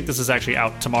release. I think this is actually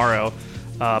out tomorrow,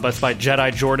 but it's by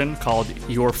Jedi Jordan called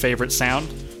Your Favorite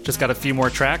Sound. Just got a few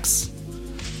more tracks.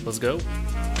 Let's go.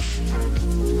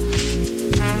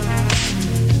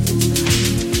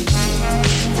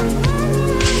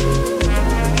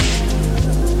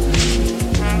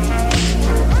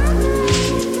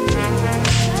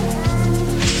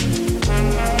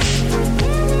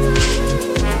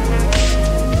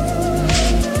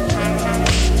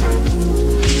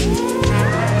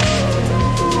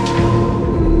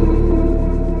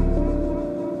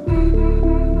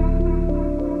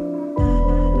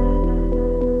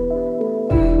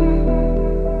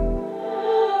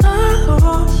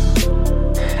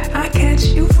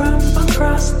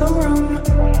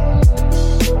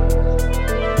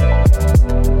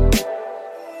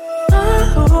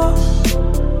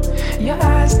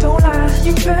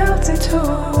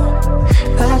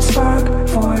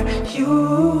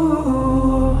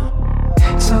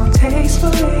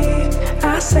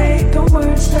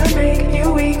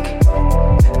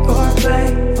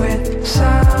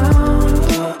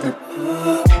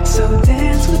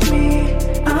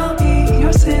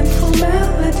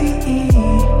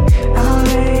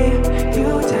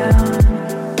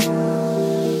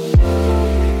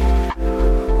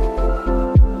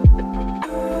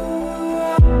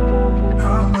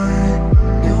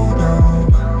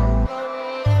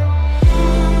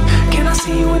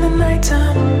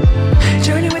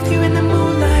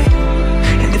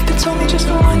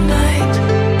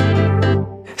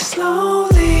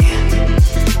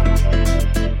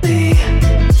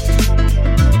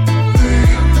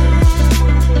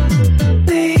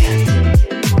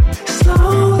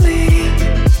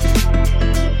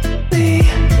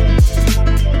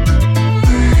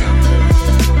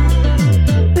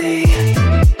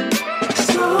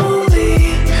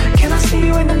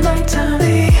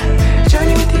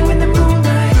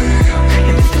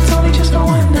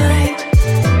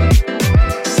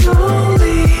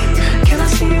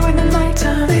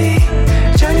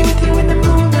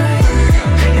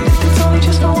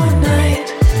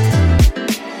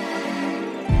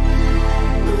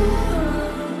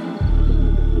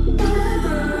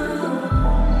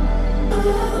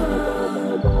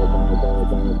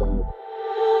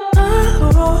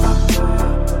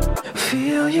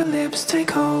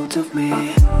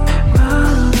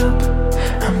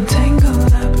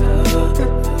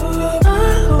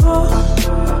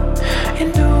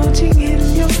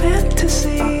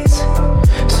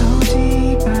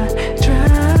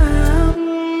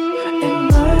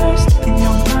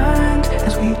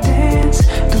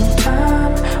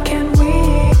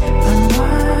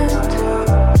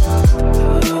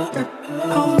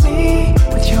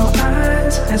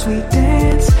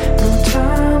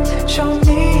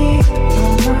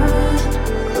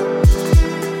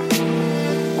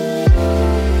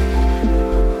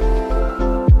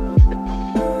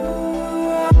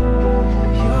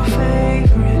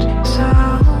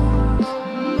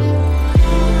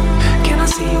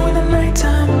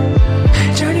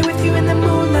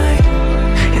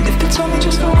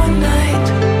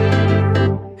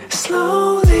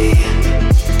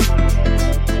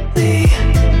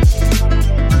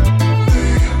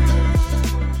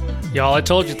 Y'all, I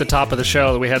told you at the top of the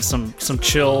show that we had some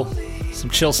chill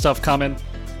stuff coming.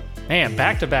 Man,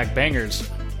 back-to-back bangers.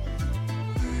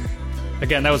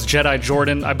 Again, that was Jedi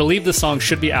Jordan. I believe the song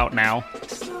should be out now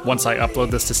once I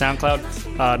upload this to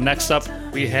SoundCloud. Next up,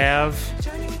 we have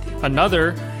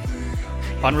another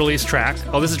unreleased track.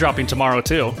 Oh, this is dropping tomorrow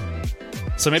too.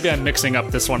 So maybe I'm mixing up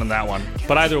this one and that one.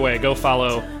 But either way, go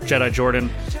follow Jedi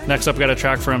Jordan. Next up, we got a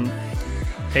track from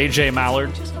AJ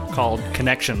Mallard called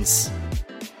Connections.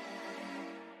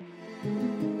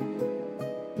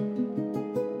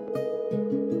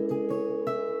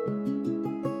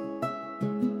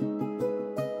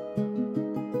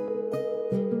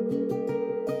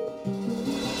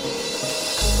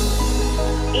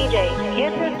 DJ,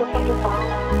 answer the fucking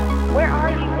phone. Where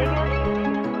are you, nigga?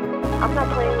 I'm not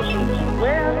playing with you.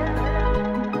 Where?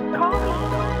 Call me.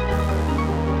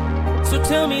 So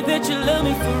tell me that you love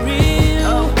me for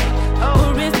real.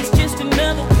 Or is this just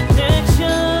another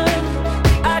connection?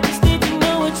 I just need to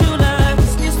know what you like.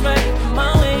 Is this right?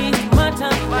 My ways, my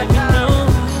time, let me know.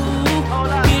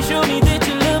 Can you show me that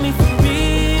you love me for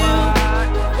real?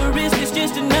 Or is this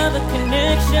just another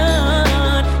connection?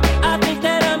 I think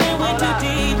that I'm in way too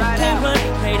deep. Can't run,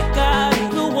 pray to God,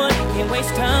 who won, can't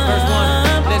waste time. First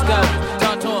one, let's go,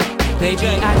 talk to him.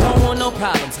 Baby, I don't want no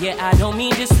problems, yeah, I don't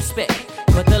mean disrespect.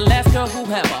 But the last girl who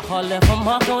had my heart left a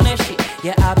mark on that shit.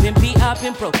 Yeah, I've been beat, I've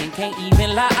been broken, can't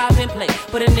even lie, I've been played.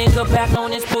 Put a nigga back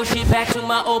on this bullshit, back to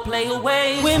my old play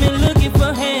away. Women looking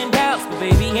for handouts, but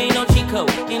baby ain't no cheat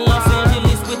code. In Los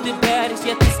Angeles with the baddest,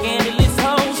 yet the scandalous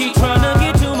hoe. She tryna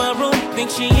get to my room, think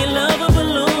she in love with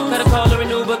balloons. Gotta call her an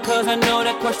Uber cause I know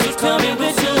that question's coming.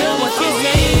 But you love what she's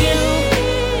saying,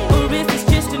 or is this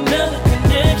just another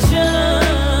connection?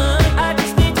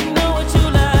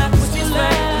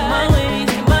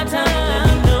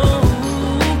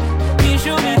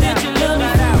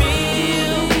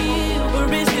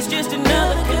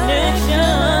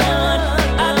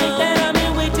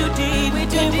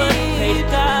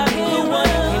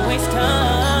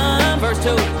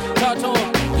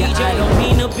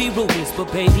 Be ruthless,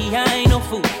 but baby, I ain't no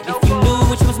fool. If you knew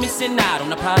which was missing out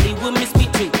on, I probably would miss me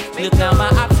too. Look, now my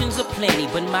options are plenty,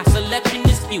 but my selection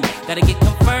is few. Gotta get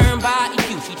confirmed by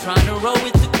EQ, she tryna roll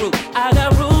with the group. I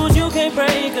got rules you can't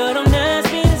break, girl, don't ask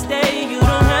me to stay. You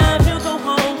don't have to go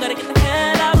home, gotta get the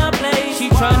hell out my place. She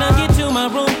tryna get to my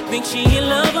room, think she in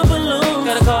love with balloons.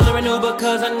 Gotta call her an Uber,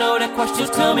 cause I know that question's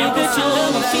coming. That you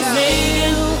love what she's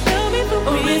making,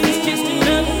 or is this just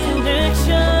another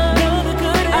connection?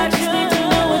 I just need to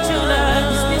know what you like.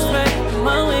 Is this right?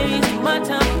 My ways, my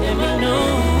time, let me know.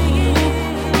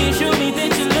 Can you show me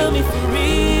that you love me for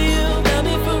real? Love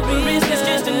me for real. Or is this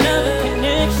just another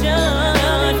connection? I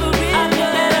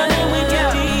know that I'm in way too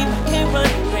deep. Can't run,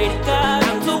 pray to God,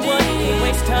 I'm the one, can't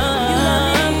waste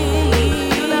time.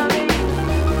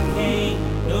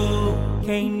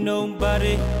 Can't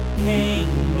nobody, can't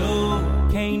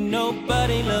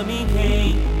nobody love me.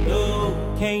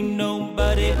 Can't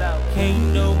nobody,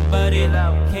 can't nobody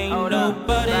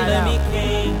let me.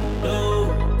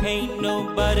 Can't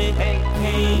nobody,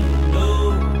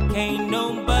 can't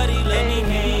nobody let me.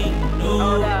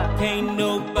 Can't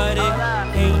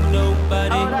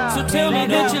nobody. So tell me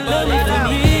that you love me for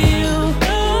real,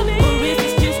 or is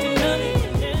this just another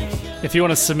connection? If you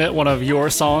want to submit one of your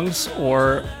songs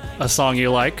or a song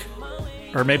you like,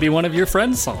 or maybe one of your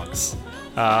friends' songs,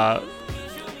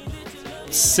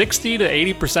 60 to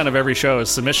 80% of every show is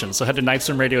submission. So head to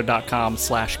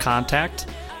nightswimradio.com/contact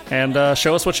and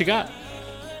show us what you got.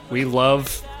 We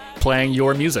love playing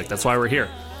your music. That's why we're here.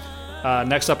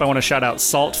 Next up, I want to shout out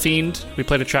Salt Fiend. We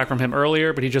played a track from him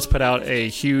earlier, but he just put out a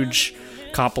huge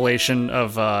compilation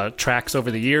of tracks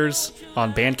over the years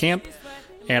on Bandcamp.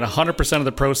 And 100% of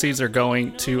the proceeds are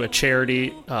going to a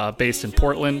charity based in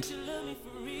Portland.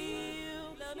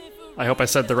 I hope I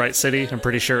said the right city. I'm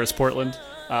pretty sure it's Portland.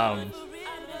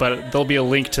 But there'll be a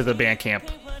link to the Bandcamp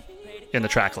in the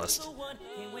track list.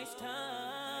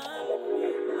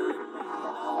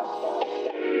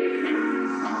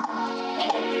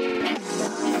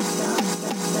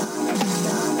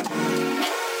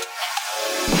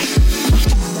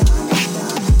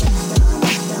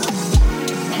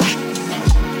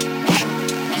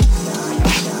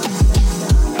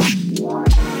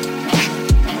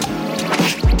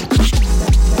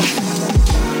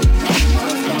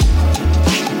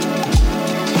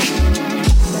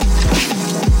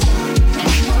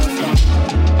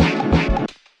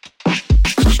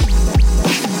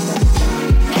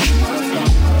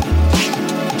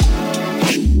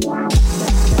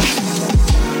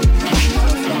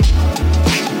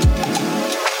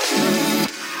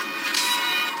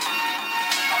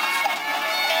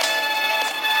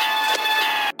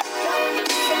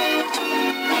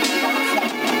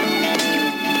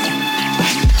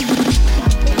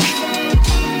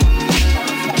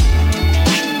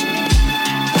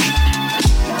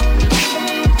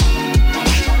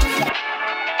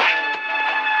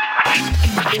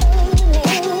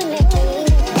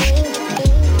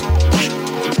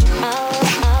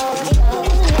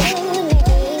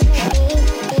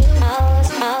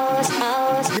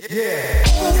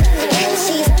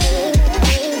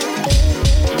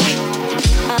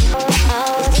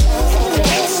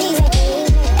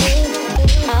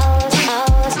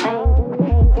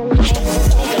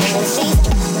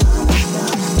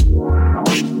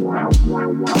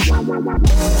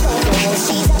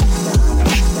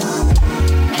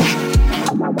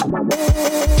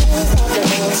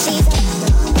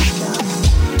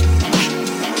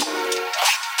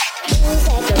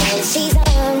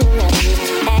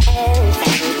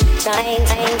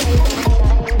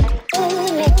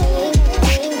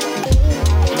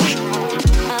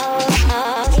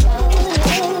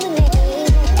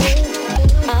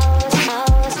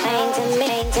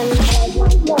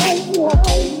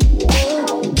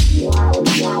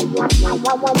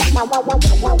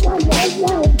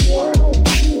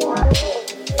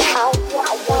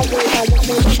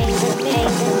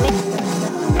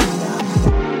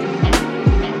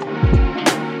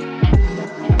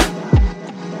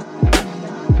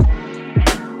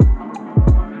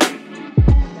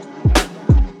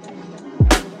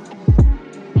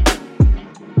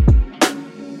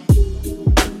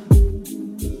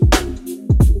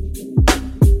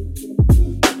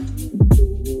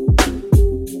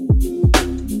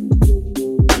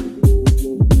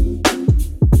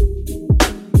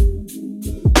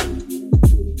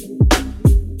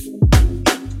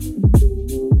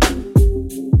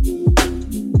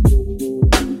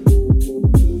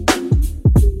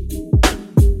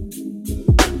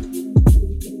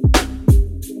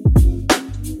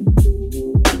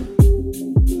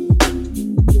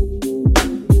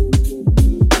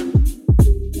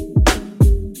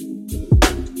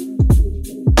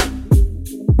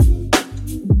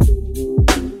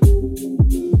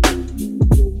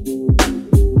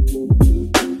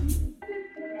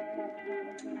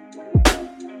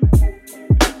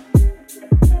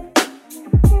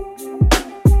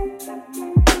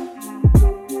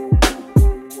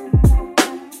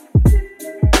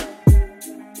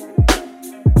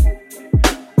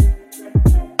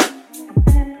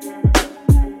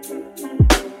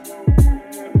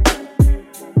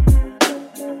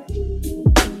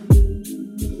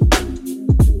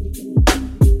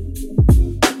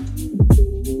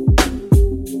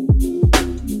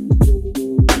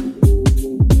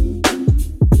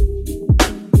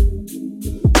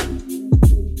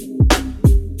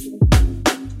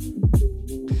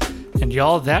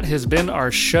 Y'all, that has been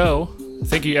our show.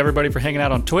 Thank you everybody for hanging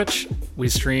out on Twitch. We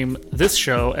stream this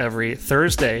show every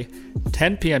Thursday,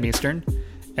 10 p.m. Eastern,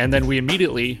 and then we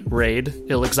immediately raid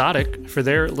Ill Exotic for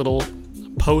their little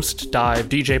post-dive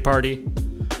DJ party.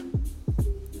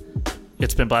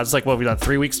 It's been blast. It's like what we've done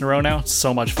 3 weeks in a row now. It's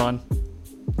so much fun.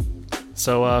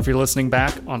 So if you're listening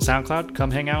back on SoundCloud, come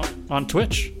hang out on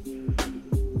Twitch.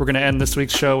 We're going to end this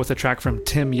week's show with a track from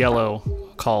Tim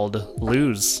Yellow called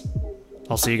Lose.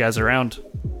 I'll see you guys around.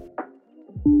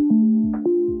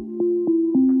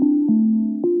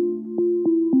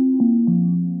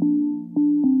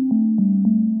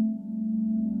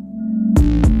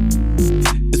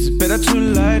 It's better to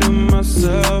lie to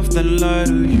myself than lie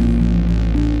to you.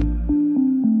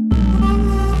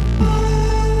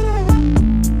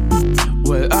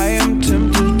 Well, I am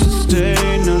tempted to stay,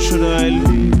 now should I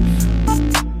leave?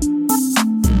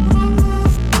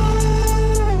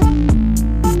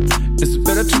 It's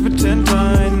better to pretend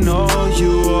I know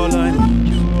you all I need.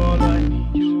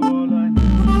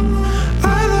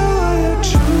 Either way I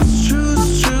choose.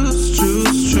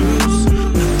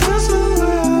 There's no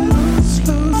way I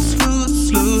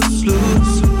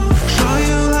lose. Show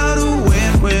you how to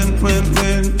win.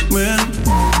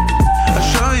 I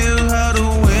show you how to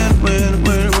win.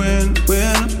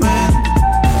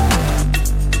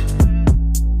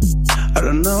 I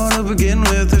don't know how to begin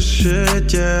with this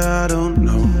shit, yeah, I don't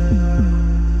know.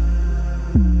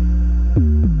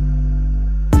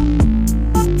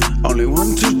 Only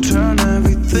want to turn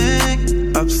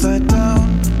everything upside down.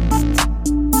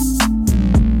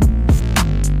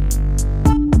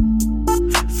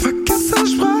 Vergesse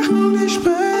Sprachen, die ich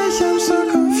spreche, I'm so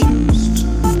confused.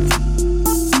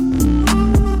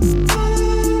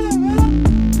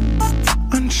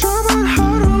 Unsure about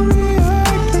how to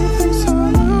react when things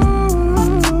are new.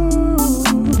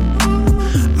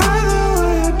 Either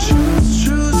way I choose.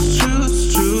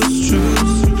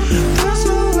 There's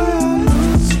no way I lose.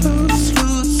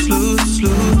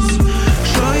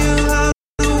 Show you how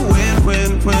to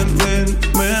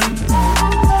win.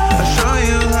 I show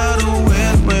you how to win.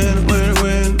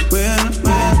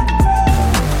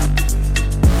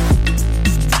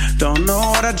 Don't know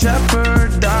what I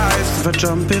jeopardize if I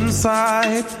jump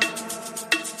inside.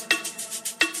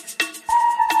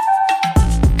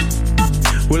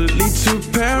 Will it lead to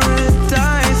paradise?